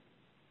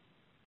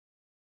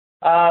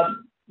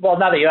 Well,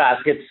 now that you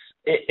ask,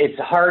 it's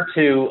hard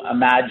to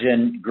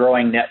imagine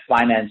growing net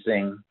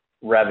financing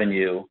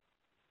revenue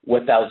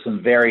without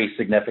some very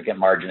significant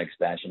margin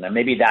expansion. And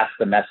maybe that's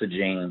the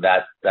messaging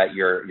that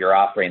you're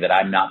offering that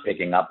I'm not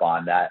picking up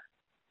on, that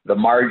the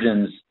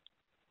margins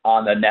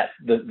on the net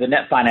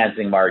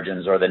financing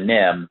margins, or the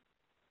NIM,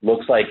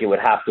 looks like it would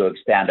have to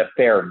expand a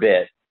fair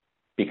bit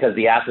because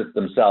the assets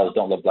themselves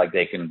don't look like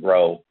they can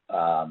grow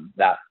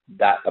that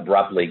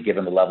abruptly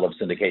given the level of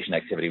syndication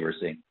activity we're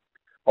seeing.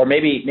 Or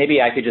maybe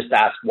I could just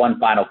ask one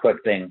final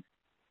quick thing.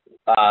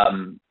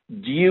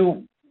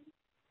 Do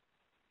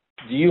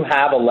you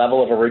have a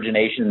level of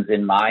originations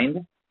in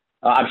mind?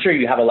 I'm sure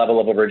you have a level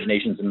of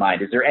originations in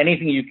mind. Is there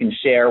anything you can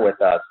share with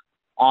us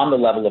on the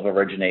level of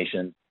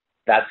origination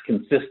that's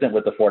consistent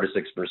with the 4 to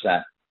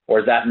 6%? Or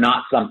is that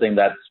not something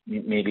that's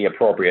maybe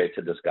appropriate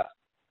to discuss?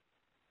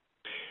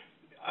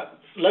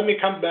 Let me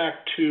come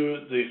back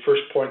to the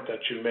first point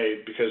that you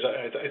made, because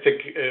I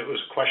think it was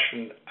a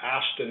question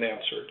asked and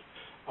answered.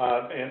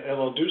 And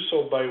I'll do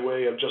so by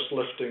way of just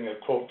lifting a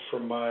quote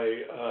from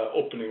my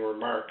opening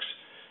remarks.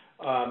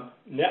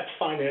 Net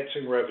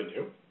financing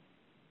revenue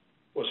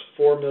was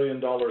 $4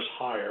 million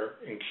higher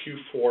in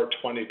Q4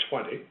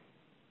 2020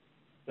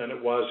 than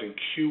it was in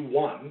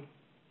Q1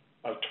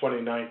 of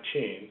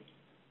 2019,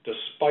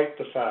 despite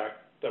the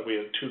fact that we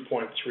had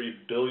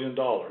 $2.3 billion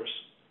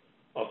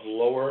of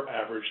lower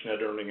average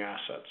net earning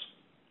assets.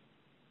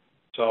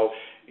 So,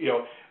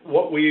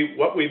 what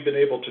we've been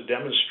able to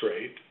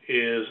demonstrate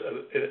is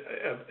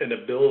an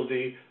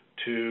ability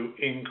to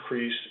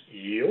increase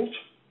yield.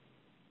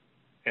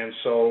 And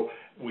so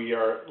we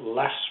are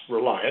less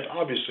reliant.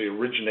 Obviously,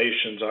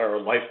 originations are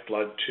a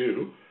lifeblood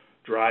to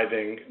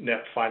driving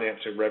net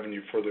financing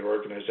revenue for the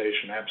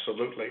organization,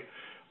 absolutely.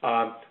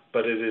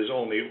 But it is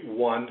only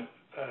one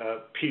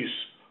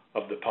piece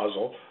of the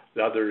puzzle.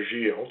 The other is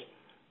yield.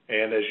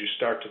 And as you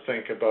start to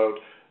think about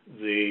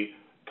the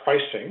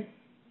pricing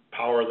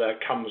power that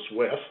comes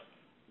with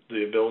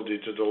the ability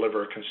to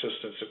deliver a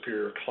consistent,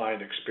 superior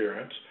client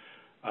experience,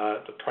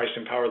 the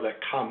pricing power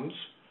that comes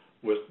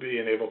with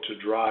being able to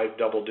drive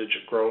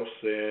double-digit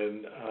growth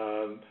in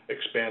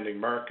expanding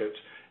markets,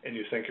 and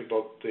you think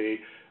about the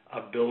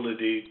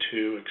ability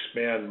to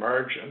expand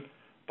margin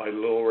by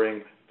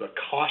lowering the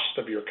cost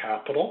of your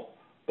capital,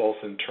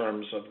 both in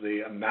terms of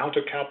the amount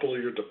of capital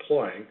you're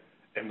deploying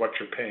and what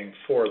you're paying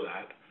for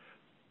that,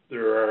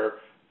 there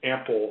are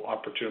ample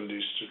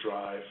opportunities to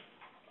drive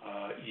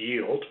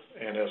yield,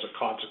 and as a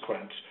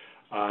consequence,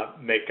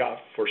 make up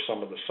for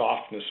some of the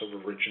softness of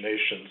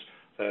originations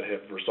that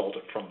have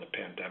resulted from the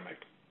pandemic.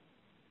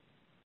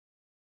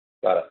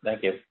 Got it.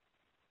 Thank you.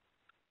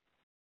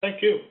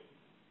 Thank you.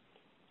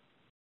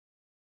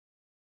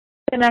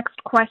 The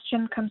next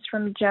question comes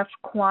from Jeff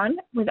Kwan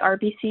with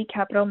RBC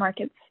Capital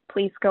Markets.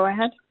 Please go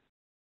ahead.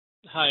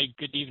 Hi,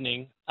 good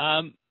evening.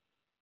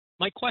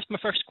 My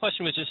first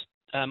question was just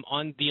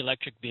on the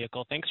electric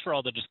vehicle. Thanks for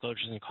all the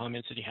disclosures and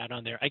comments that you had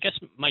on there. I guess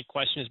my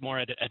question is more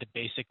at a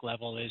basic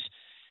level is,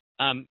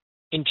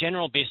 in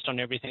general, based on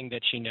everything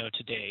that you know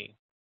today,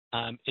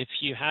 if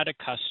you had a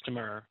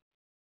customer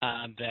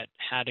that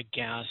had a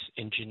gas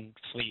engine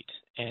fleet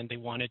and they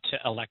wanted to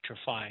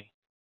electrify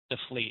the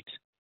fleet,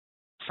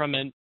 from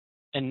a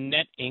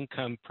net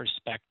income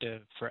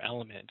perspective for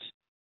Element,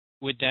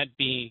 would that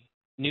be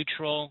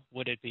neutral?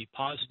 Would it be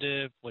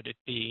positive? Would it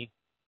be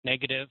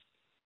negative?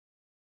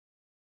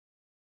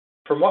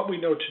 From what we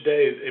know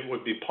today, it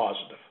would be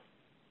positive.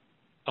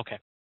 Okay.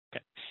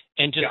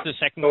 And just the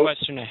second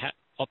question I had.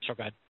 Oh, sorry,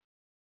 go ahead.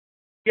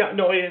 Yeah,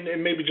 no,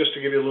 and maybe just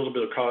to give you a little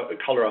bit of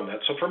color on that.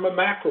 So from a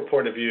macro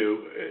point of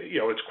view,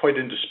 it's quite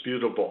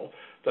indisputable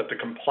that the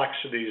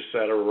complexities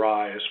that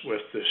arise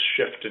with this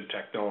shift in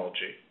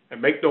technology,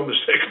 and make no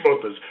mistake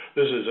about this,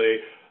 this is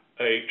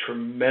a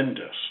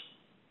tremendous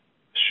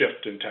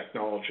shift in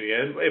technology.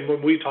 And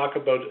when we talk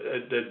about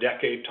the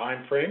decade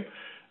time frame,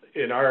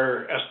 in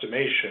our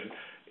estimation,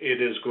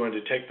 it is going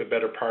to take the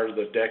better part of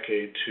the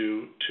decade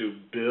to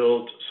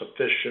build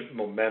sufficient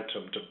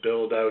momentum, to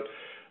build out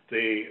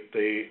the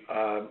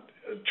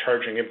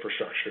charging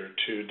infrastructure,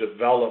 to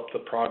develop the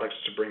products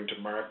to bring to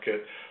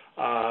market,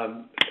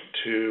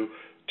 to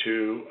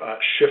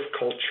shift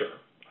culture,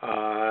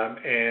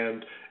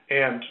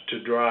 and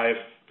to drive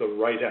the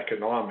right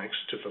economics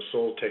to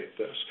facilitate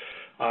this.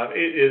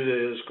 It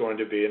is going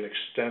to be an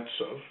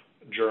extensive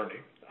journey.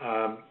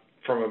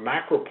 From a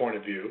macro point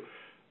of view,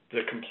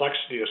 the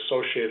complexity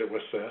associated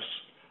with this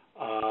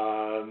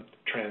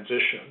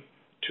transition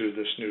to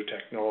this new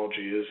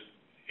technology is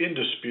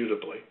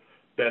indisputably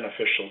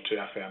beneficial to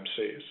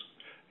FMCs.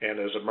 And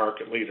as a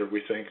market leader,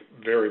 we think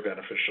very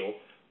beneficial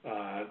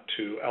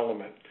to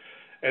Element.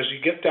 As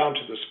you get down to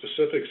the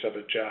specifics of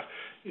it, Jeff,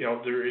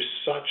 there is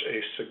such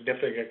a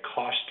significant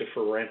cost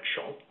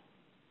differential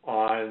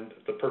on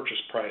the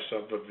purchase price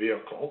of a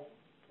vehicle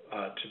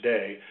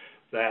today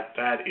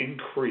that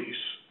increase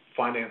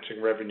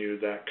financing revenue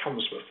that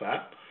comes with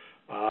that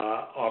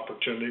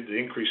opportunity, the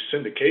increased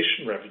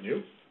syndication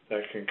revenue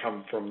that can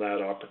come from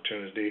that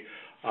opportunity,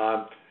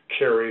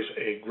 carries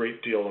a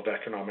great deal of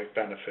economic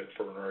benefit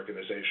for an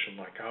organization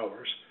like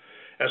ours.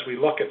 As we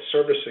look at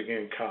servicing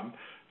income,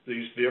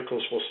 these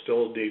vehicles will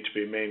still need to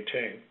be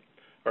maintained.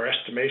 Our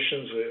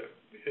estimations,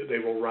 they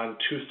will run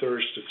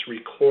 2/3 to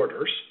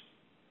 3/4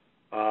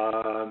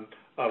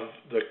 of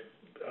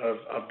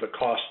the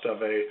cost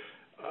of a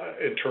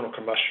internal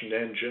combustion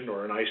engine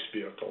or an ICE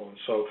vehicle. And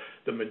so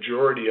the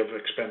majority of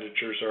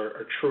expenditures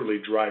are truly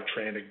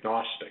drivetrain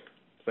agnostic.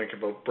 Think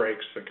about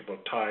brakes, think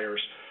about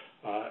tires,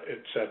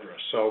 et cetera.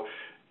 So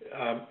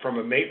from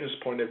a maintenance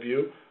point of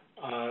view,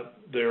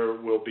 there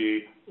will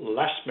be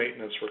less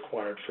maintenance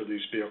required for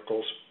these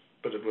vehicles,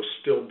 but it will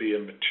still be a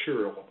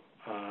material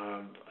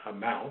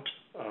amount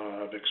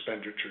of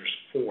expenditures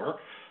for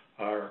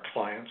our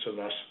clients, and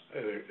thus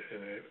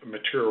a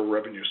material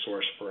revenue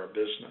source for our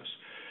business.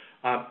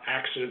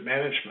 Accident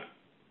management.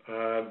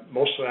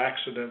 Most of the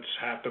accidents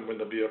happen when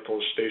the vehicle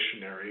is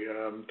stationary.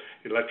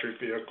 Electric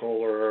vehicle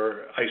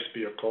or ICE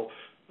vehicle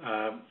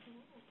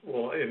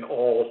will, in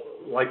all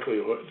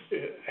likelihood,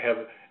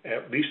 have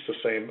at least the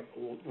same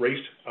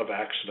rate of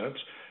accidents,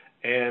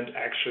 and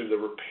actually the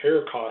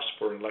repair costs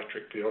for an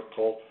electric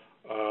vehicle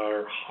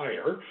are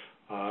higher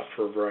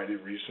for a variety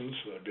of reasons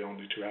that I'd be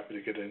only too happy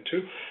to get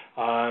into.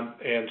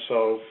 And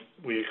so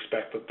we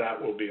expect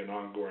that will be an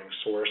ongoing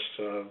source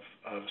of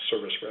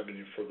service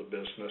revenue for the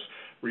business.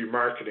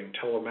 Remarketing,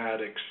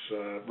 telematics,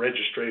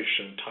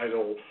 registration,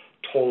 title,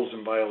 tolls,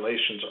 and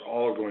violations are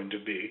all going to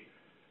be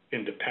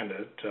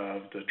independent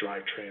of the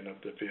drivetrain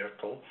of the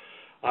vehicle.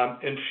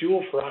 And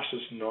fuel for us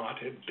is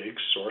not a big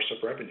source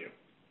of revenue.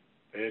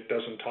 It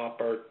doesn't top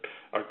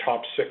our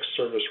top 6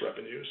 service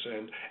revenues,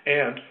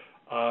 and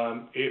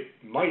it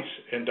might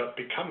end up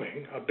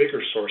becoming a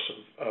bigger source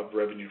of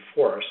revenue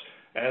for us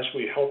as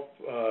we help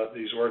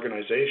these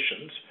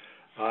organizations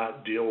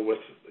deal with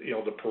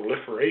the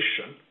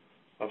proliferation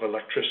of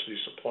electricity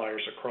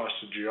suppliers across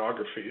the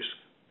geographies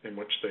in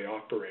which they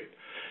operate.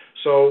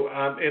 So,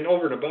 and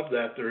over and above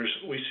that,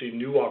 we see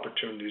new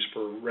opportunities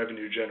for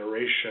revenue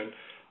generation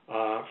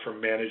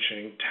from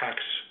managing tax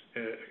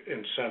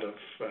incentive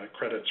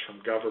credits from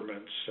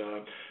governments,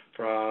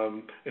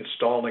 from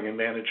installing and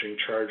managing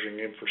charging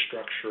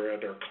infrastructure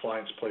at our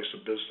clients' place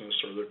of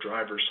business or their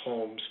drivers'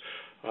 homes,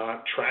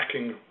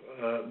 tracking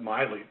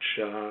mileage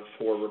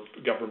for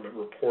government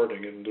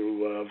reporting in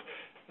lieu of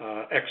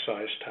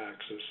excise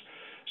taxes.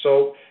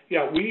 So,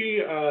 yeah,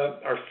 we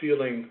are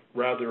feeling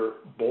rather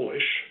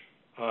bullish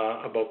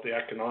about the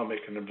economic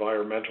and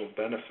environmental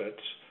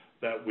benefits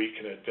that we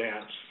can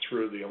advance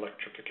through the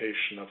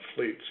electrification of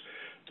fleets.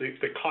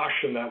 The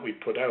caution that we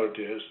put out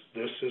is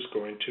this is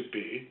going to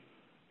be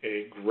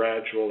a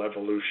gradual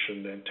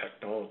evolution in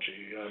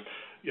technology.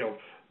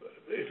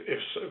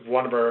 if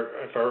one of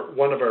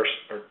our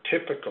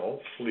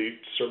typical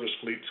service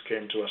fleets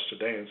came to us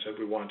today and said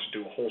we wanted to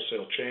do a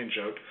wholesale change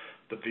out,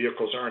 the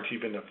vehicles aren't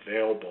even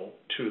available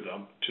to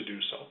them to do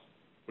so.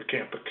 We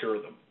can't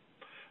procure them.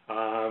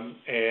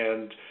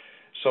 And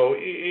so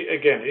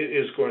again, it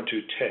is going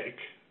to take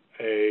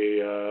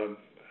a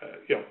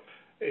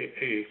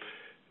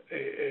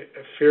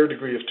fair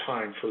degree of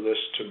time for this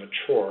to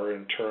mature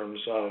in terms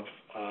of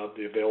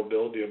the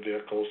availability of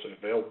vehicles, the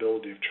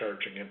availability of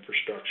charging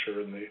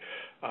infrastructure,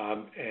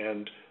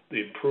 and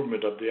the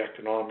improvement of the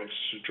economics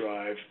to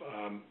drive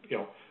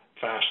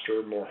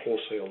faster, more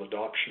wholesale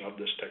adoption of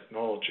this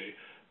technology.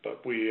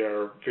 But we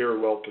are very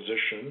well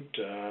positioned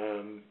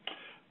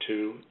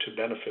to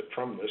benefit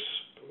from this,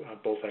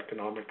 both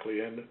economically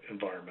and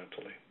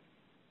environmentally.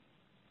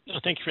 Oh,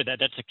 thank you for that.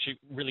 That's actually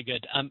really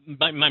good.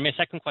 My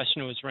second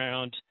question was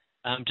around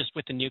just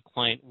with the new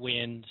client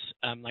wins,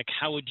 like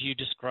how would you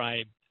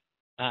describe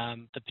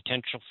the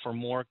potential for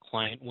more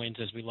client wins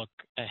as we look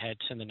ahead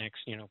to the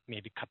next,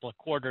 maybe couple of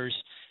quarters,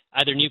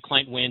 either new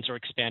client wins or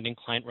expanding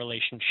client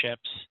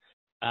relationships?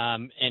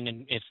 And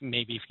if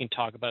you can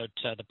talk about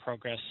the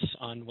progress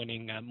on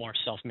winning more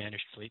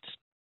self-managed fleets.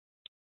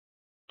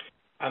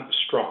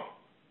 Strong.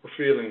 We're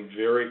feeling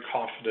very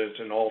confident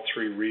in all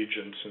three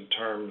regions in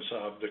terms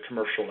of the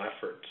commercial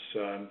efforts.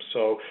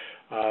 So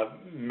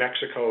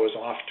Mexico is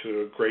off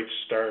to a great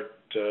start.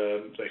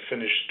 They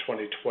finished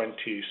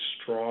 2020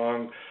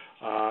 strong,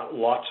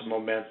 lots of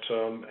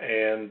momentum,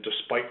 and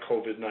despite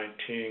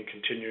COVID-19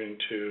 continuing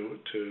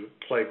to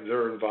plague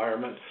their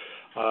environment,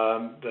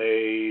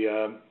 they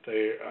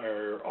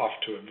are off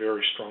to a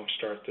very strong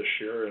start this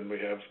year, and we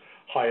have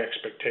high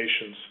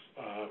expectations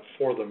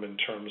for them in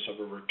terms of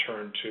a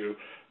return to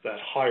that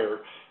higher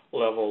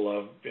level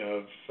of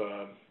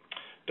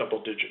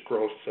double-digit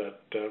growth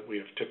that we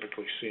have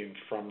typically seen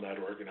from that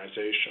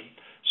organization.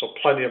 So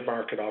plenty of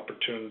market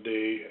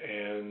opportunity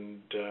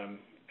and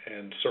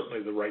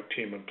certainly the right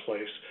team in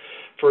place.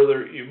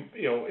 Further,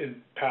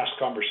 in past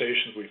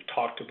conversations, we've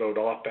talked about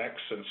OPEX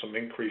and some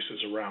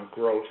increases around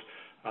growth,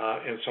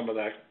 and some of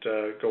that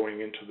going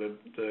into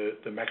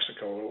the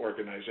Mexico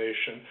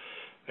organization.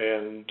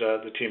 And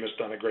the team has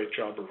done a great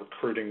job of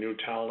recruiting new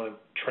talent,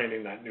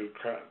 training that new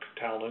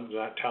talent.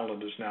 That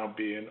talent is now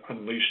being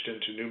unleashed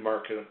into new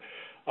market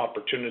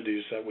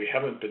opportunities that we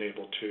haven't been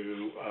able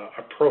to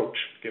approach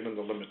given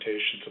the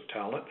limitations of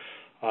talent.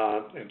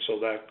 And so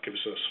that gives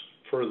us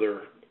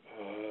further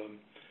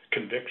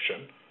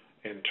conviction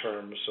in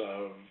terms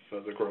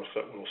of the growth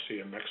that we'll see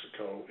in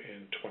Mexico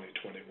in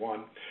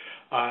 2021.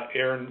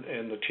 Aaron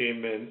and the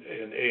team in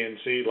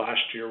ANZ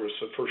last year was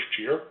the first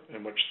year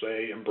in which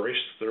they embraced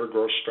their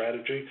growth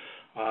strategy.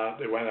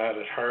 They went at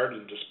it hard,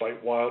 and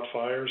despite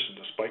wildfires and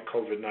despite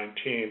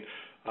COVID-19,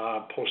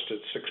 posted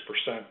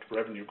 6%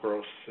 revenue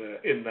growth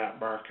in that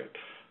market.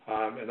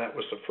 And that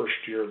was the first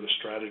year of the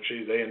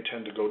strategy. They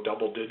intend to go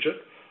double-digit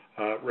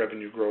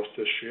revenue growth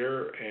this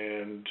year.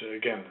 And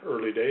again,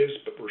 early days,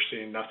 but we're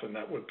seeing nothing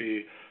that would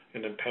be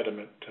an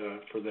impediment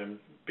for them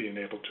being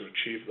able to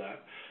achieve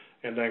that.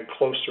 And then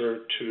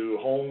closer to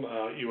home,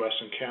 U.S.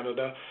 and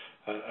Canada,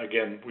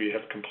 again, we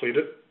have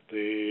completed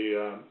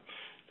the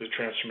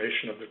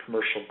transformation of the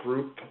commercial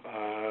group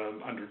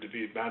under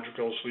David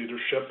Madrigal's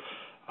leadership.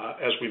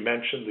 As we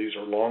mentioned, these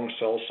are long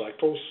sell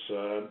cycles,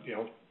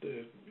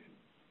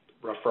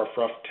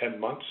 rough 10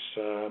 months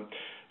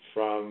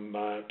from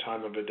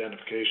time of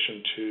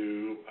identification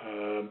to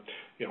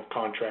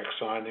contract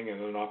signing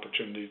and an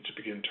opportunity to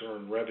begin to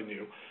earn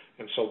revenue.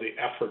 And so the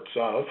efforts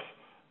of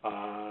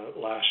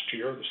last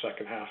year, the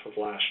second half of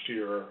last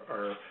year,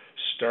 are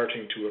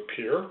starting to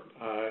appear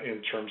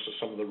in terms of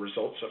some of the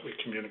results that we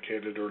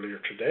communicated earlier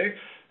today,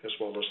 as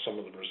well as some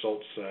of the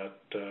results that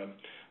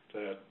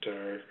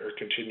are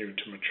continuing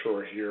to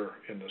mature here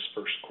in this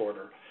first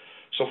quarter.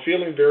 So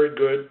feeling very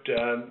good.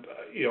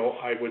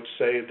 I would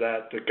say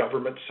that the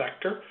government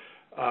sector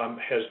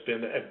has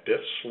been a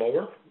bit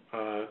slower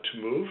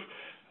to move,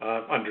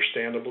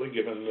 understandably,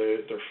 given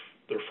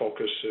their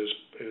focus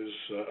is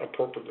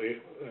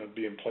appropriately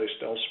being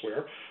placed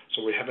elsewhere.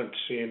 So we haven't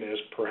seen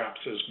perhaps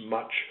as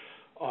much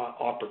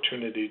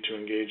opportunity to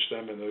engage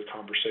them in the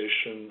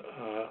conversation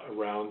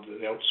around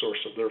the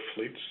outsource of their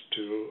fleets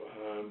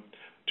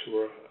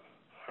to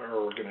our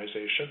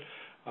organization.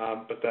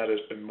 But that has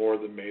been more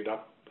than made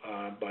up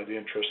by the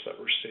interest that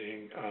we're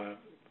seeing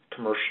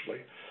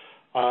commercially.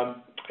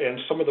 And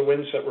some of the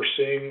wins that we're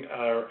seeing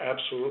are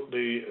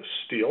absolutely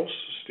steal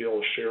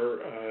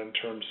share in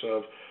terms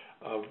of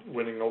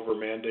winning over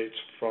mandates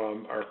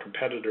from our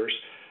competitors.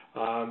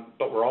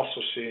 But we're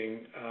also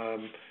seeing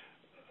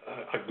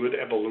a good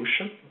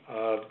evolution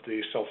of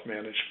the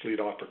self-managed fleet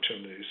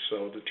opportunities.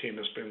 So the team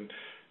has been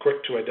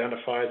quick to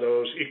identify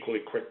those, equally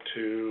quick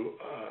to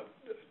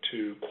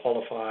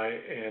qualify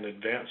and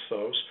advance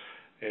those.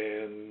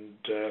 And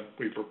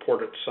we've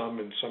reported some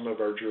in some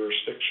of our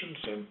jurisdictions,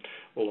 and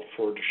we'll look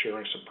forward to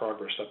sharing some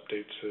progress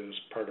updates as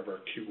part of our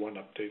Q1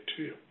 update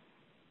to you.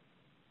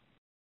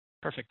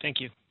 Perfect. Thank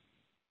you.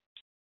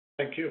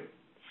 Thank you.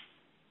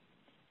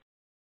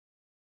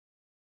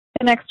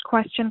 The next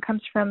question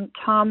comes from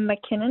Tom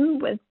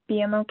McKinnon with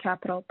BMO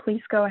Capital.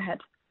 Please go ahead.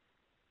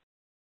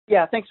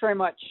 Yeah, thanks very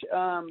much.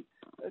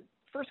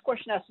 First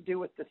question has to do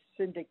with the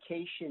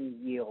syndication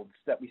yields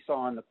that we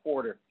saw in the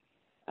quarter.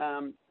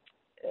 I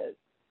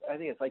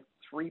think it's like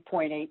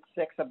 3.86%,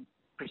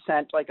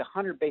 like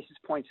 100 basis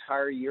points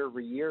higher year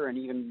over year, and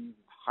even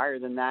higher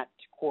than that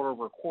quarter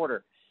over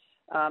quarter.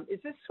 Is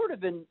this sort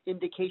of an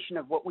indication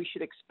of what we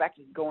should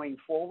expect going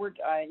forward?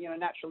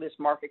 Naturally, this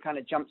market kind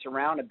of jumps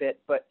around a bit,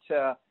 but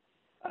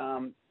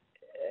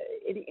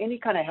any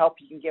kind of help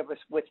you can give us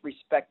with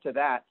respect to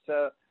that?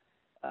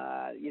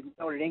 You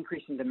noted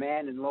increase in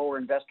demand and lower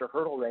investor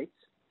hurdle rates.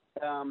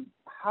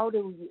 How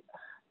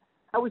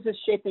is this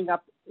shaping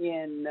up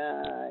in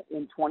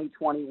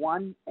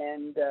 2021?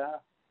 And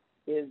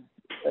is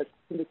a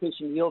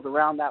syndication yield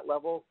around that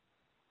level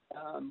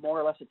more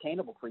or less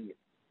attainable for you?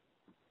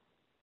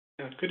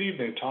 Good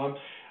evening, Tom.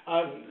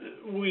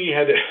 We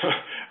had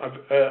a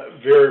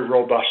very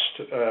robust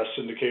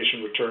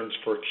syndication returns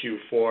for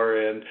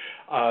Q4, and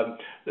I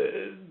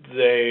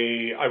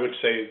would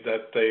say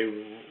that they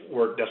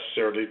weren't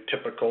necessarily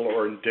typical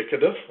or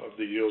indicative of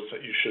the yields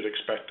that you should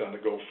expect on a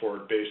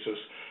go-forward basis.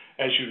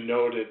 As you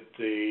noted,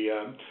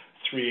 the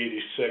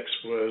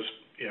 386 was,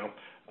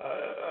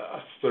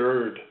 a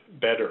third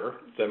better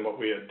than what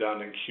we had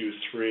done in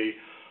Q3,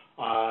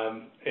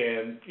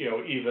 and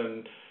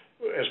even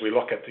as we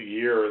look at the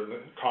year and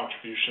the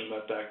contribution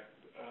that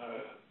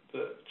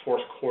the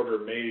fourth quarter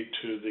made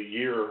to the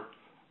year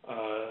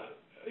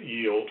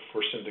yield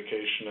for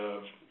syndication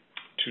of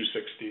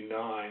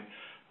 269,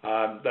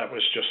 that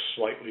was just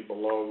slightly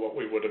below what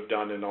we would have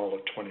done in all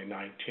of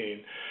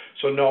 2019.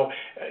 So no,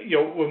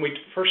 when we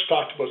first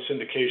talked about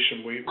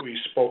syndication, we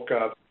spoke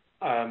of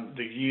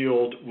the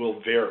yield will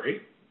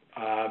vary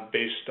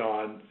based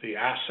on the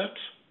assets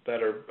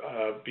that are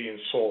being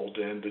sold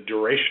and the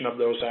duration of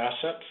those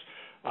assets,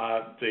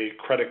 the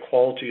credit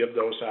quality of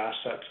those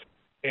assets,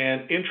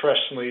 and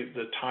interestingly,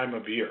 the time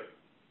of year.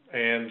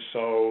 And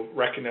so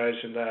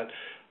recognizing that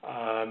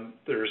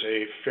there's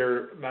a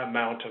fair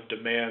amount of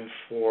demand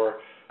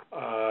for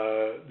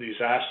these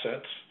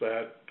assets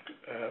that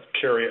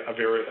carry a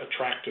very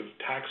attractive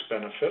tax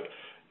benefit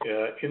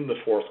in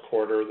the fourth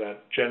quarter,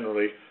 that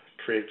generally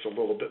creates a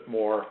little bit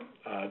more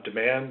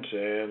demand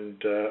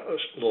and a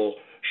little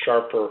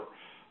sharper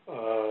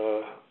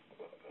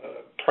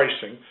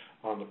pricing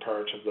on the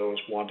part of those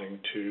wanting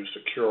to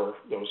secure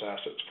those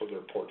assets for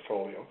their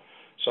portfolio.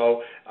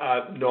 So,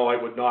 no, I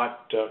would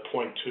not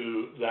point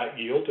to that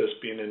yield as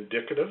being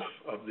indicative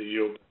of the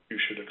yield you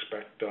should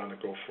expect on a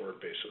go-forward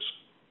basis.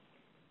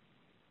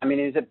 I mean,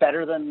 is it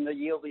better than the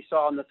yield we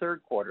saw in the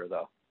third quarter,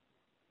 though,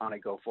 on a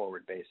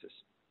go-forward basis?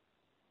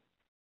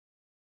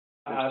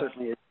 There's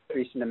certainly an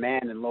increase in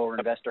demand and lower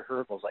investor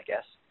hurdles, I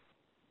guess.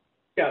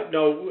 Yeah,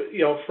 no,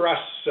 for us,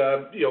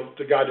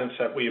 the guidance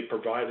that we have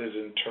provided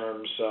in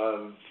terms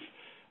of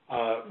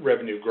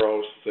revenue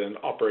growth and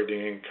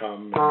operating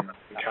income and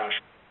cash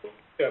flow,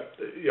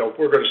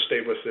 we're going to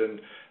stay within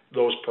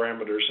those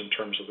parameters in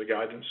terms of the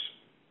guidance.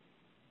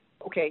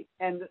 Okay,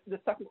 and the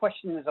second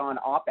question is on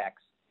OPEX.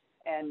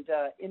 And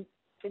in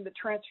the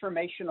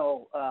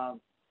transformational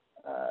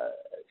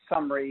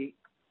summary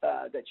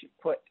that you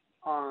put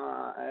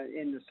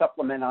in the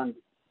supplement on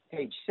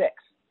page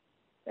 6,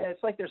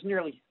 it's like there's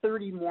nearly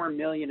 $30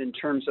 million more in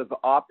terms of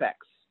OPEX,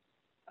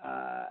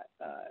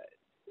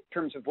 in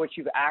terms of what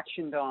you've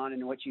actioned on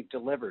and what you've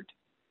delivered.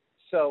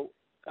 So,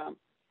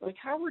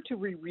 how were to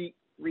read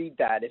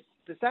that?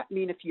 Does that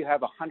mean if you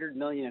have $100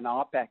 million in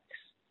OPEX,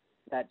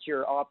 that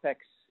your OPEX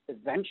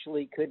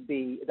eventually could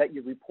be, that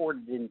you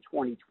reported in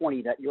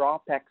 2020, that your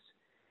OPEX,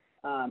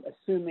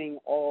 assuming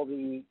all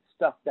the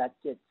stuff that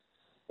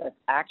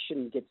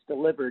action gets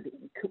delivered,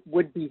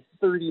 would be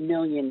 $30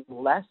 million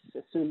less,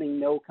 assuming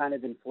no kind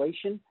of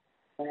inflation?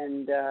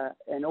 And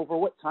over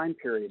what time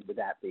period would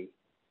that be?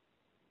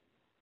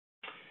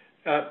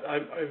 I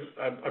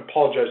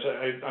apologize.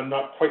 I'm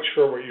not quite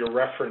sure what you're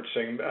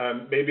referencing.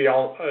 Maybe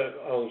I'll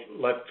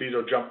let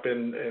Vito jump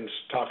in and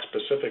talk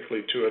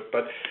specifically to it,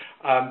 but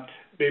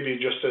maybe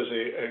just as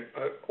a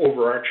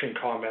overarching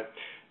comment.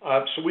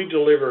 So we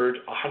delivered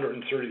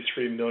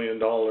 $133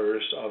 million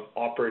of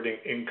operating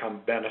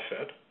income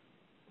benefit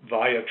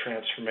via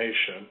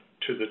transformation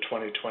to the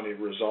 2020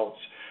 results.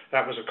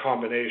 That was a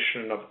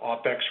combination of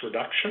OPEX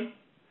reduction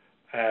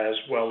as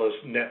well as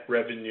net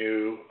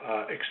revenue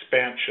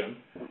expansion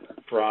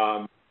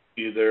from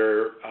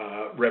either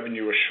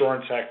revenue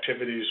assurance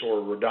activities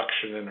or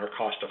reduction in our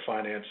cost of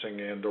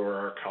financing and or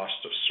our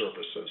cost of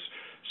services.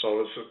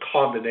 So it's a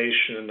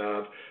combination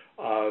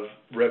of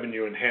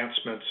revenue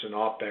enhancements and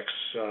OPEX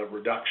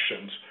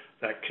reductions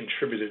that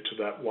contributed to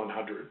that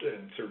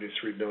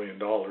 $133 million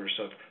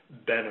of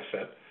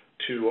benefit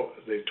to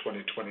the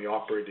 2020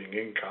 operating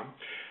income.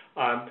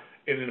 And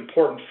an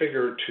important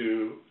figure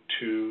to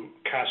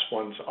cast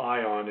one's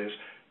eye on is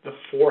the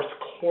fourth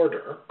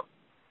quarter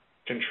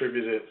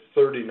contributed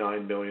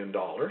 $39 million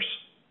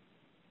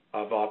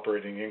of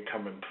operating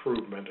income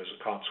improvement as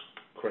a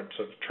consequence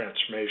of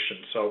transformation.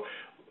 So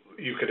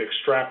you could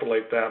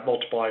extrapolate that,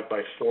 multiply it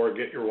by 4,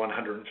 get your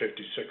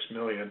 156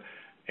 million,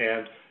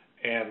 and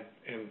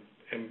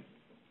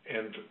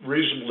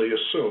reasonably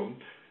assume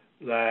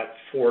that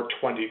for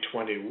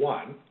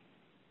 2021,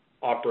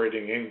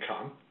 operating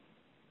income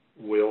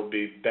will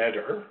be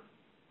better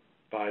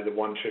by the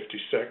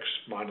 156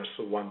 minus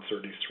the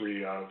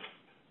 133 of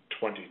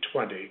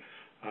 2020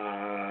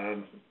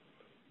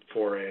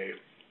 for a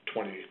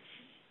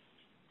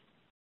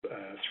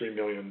 $23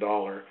 million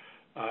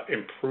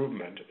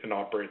improvement in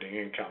operating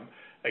income.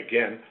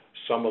 Again,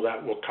 some of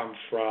that will come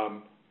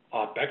from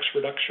OPEX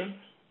reduction,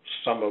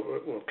 some of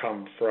it will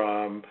come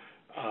from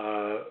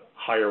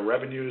higher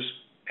revenues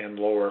and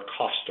lower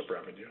cost of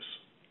revenues.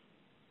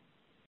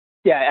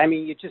 Yeah, I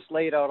mean, you just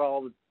laid out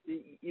all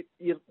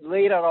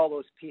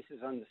those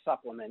pieces on the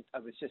supplement. I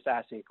was just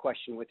asking a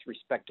question with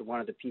respect to one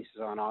of the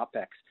pieces on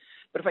OPEX.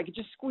 But if I could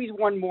just squeeze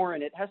one more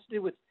in, it has to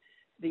do with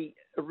the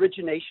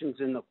originations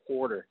in the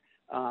quarter.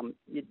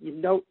 You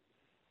note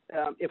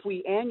if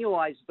we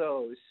annualize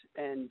those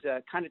and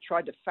kind of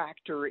tried to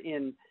factor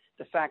in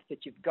the fact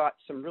that you've got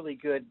some really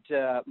good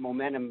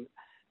momentum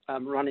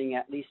running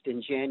at least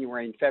in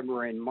January and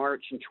February and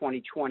March in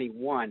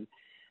 2021,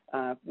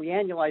 we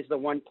annualize the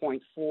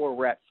 1.4,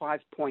 we're at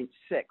 5.6.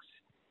 If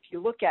you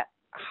look at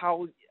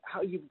how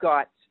you've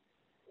got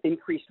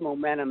increased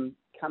momentum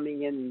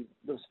coming in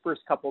those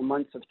first couple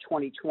months of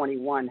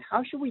 2021,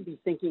 how should we be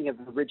thinking of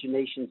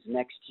originations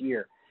next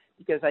year?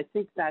 Because I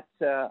think that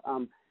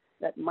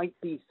that might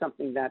be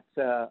something that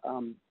a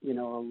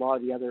lot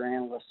of the other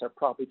analysts are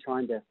probably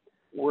trying to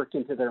work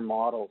into their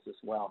models as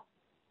well.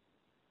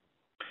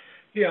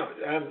 Yeah,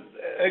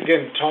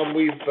 again, Tom,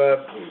 we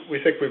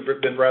think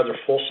we've been rather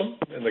fulsome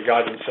in the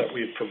guidance that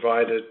we've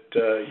provided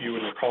you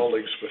and your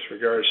colleagues with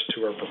regards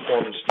to our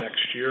performance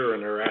next year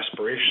and our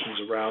aspirations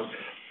around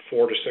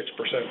 4 to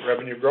 6%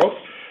 revenue growth,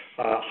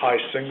 high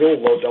single,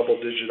 low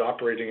double-digit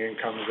operating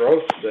income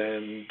growth,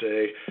 and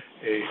a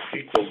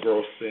equal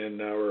growth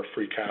in our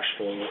free cash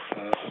flow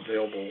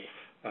available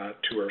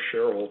to our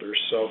shareholders.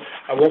 So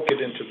I won't get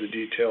into the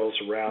details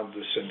around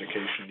the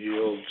syndication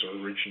yields or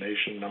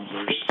origination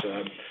numbers.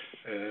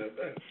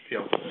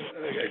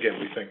 Again,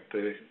 we think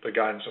the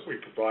guidance that we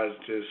provided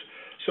is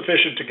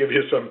sufficient to give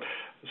you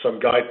some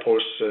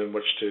guideposts in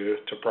which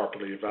to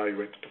properly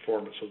evaluate the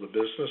performance of the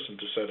business and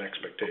to set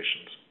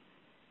expectations.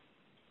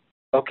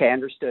 Okay,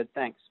 understood.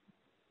 Thanks.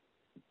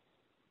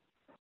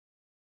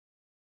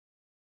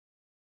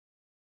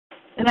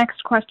 The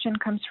next question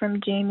comes from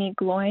Jamie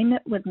Gloyn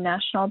with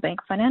National Bank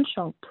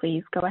Financial.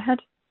 Please go ahead.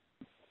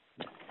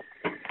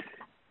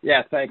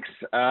 Yeah, thanks.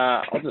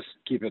 I'll just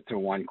keep it to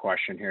one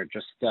question here.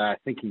 Just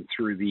thinking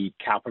through the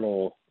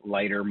capital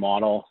lighter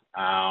model,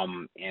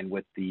 and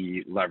with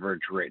the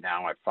leverage right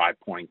now at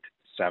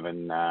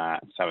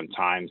 5.7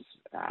 times,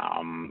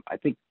 I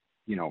think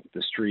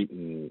the street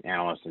and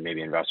analysts and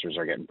maybe investors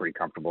are getting pretty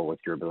comfortable with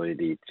your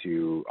ability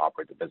to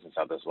operate the business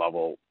at this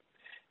level.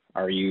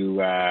 What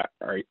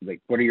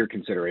are your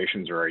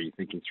considerations, or are you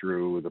thinking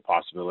through the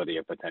possibility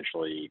of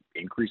potentially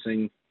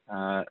increasing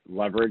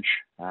leverage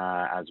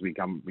as we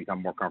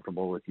become more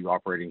comfortable with you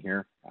operating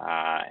here?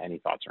 Any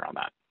thoughts around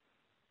that?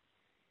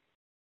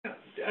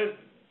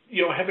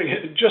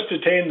 Having just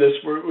attained this,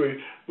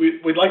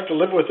 we'd like to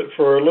live with it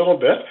for a little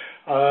bit.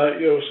 So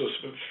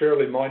it's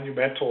fairly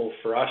monumental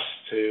for us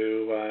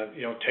to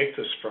take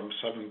this from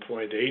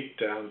 7.8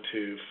 down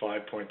to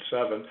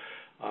 5.7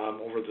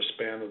 over the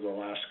span of the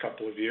last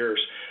couple of years.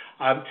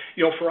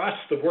 For us,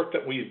 the work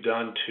that we've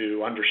done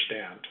to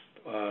understand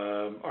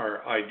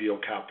our ideal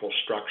capital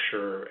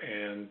structure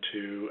and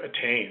to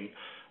attain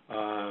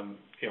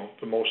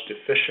the most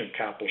efficient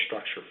capital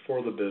structure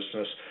for the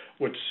business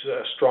would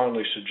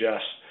strongly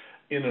suggest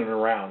in and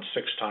around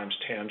 6 times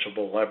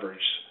tangible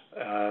leverage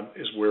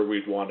is where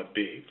we'd want to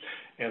be.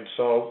 And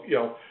so,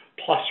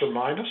 plus or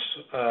minus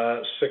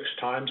 6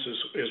 times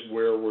is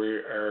where we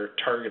are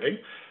targeting.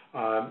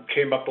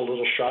 Came up a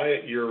little shy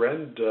at year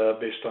end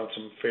based on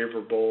some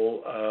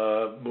favorable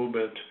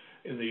movement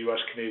in the U.S.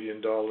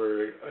 Canadian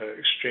dollar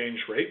exchange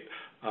rate.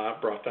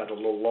 Brought that a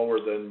little lower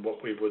than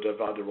what we would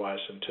have otherwise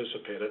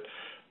anticipated.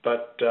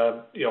 But,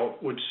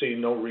 would see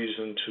no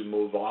reason to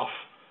move off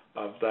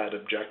of that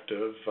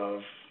objective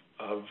of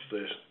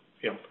the,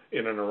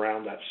 in and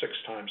around that 6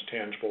 times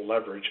tangible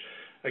leverage.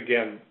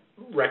 Again,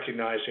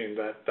 recognizing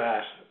that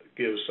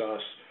gives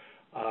us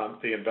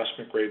the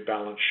investment grade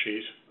balance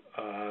sheet,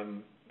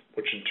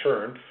 which in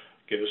turn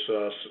gives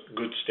us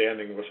good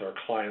standing with our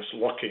clients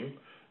looking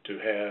to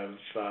have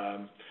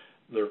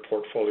their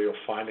portfolio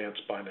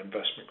financed by an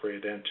investment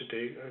grade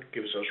entity. It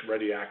gives us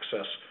ready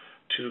access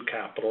to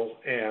capital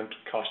and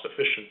cost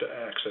efficient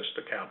access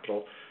to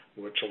capital,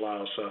 which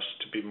allows us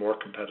to be more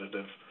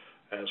competitive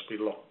as we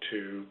look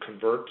to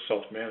convert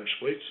self-managed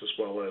fleets as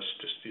well as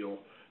to steal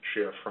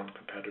share from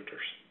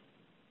competitors.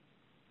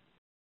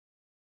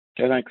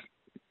 Okay, thanks.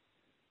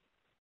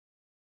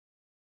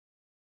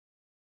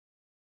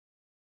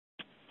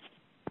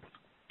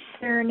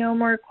 There are no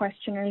more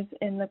questioners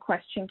in the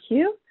question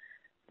queue.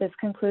 This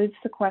concludes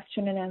the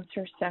question and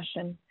answer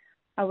session.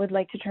 I would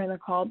like to turn the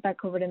call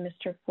back over to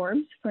Mr.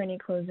 Forbes for any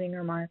closing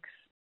remarks.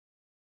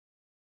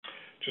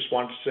 Just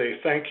want to say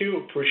thank you.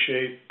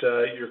 Appreciate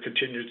your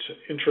continued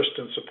interest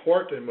and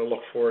support, and we'll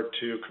look forward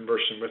to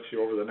conversing with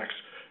you over the next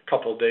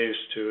couple of days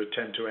to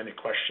attend to any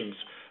questions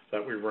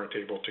that we weren't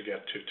able to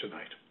get to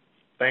tonight.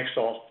 Thanks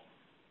all.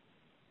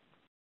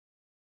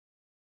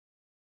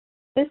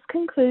 This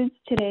concludes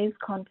today's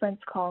conference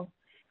call.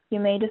 You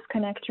may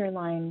disconnect your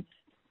lines.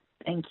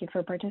 Thank you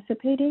for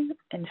participating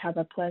and have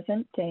a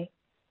pleasant day.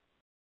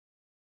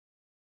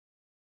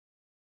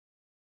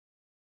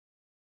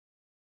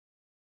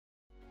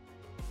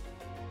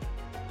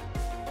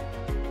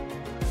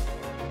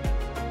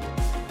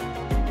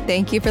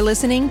 Thank you for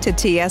listening to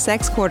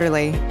TSX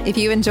Quarterly. If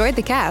you enjoyed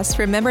the cast,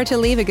 remember to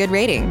leave a good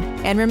rating.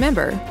 And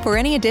remember, for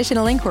any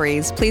additional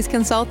inquiries, please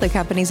consult the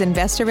company's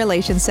investor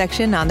relations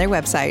section on their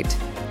website.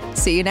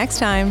 See you next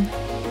time.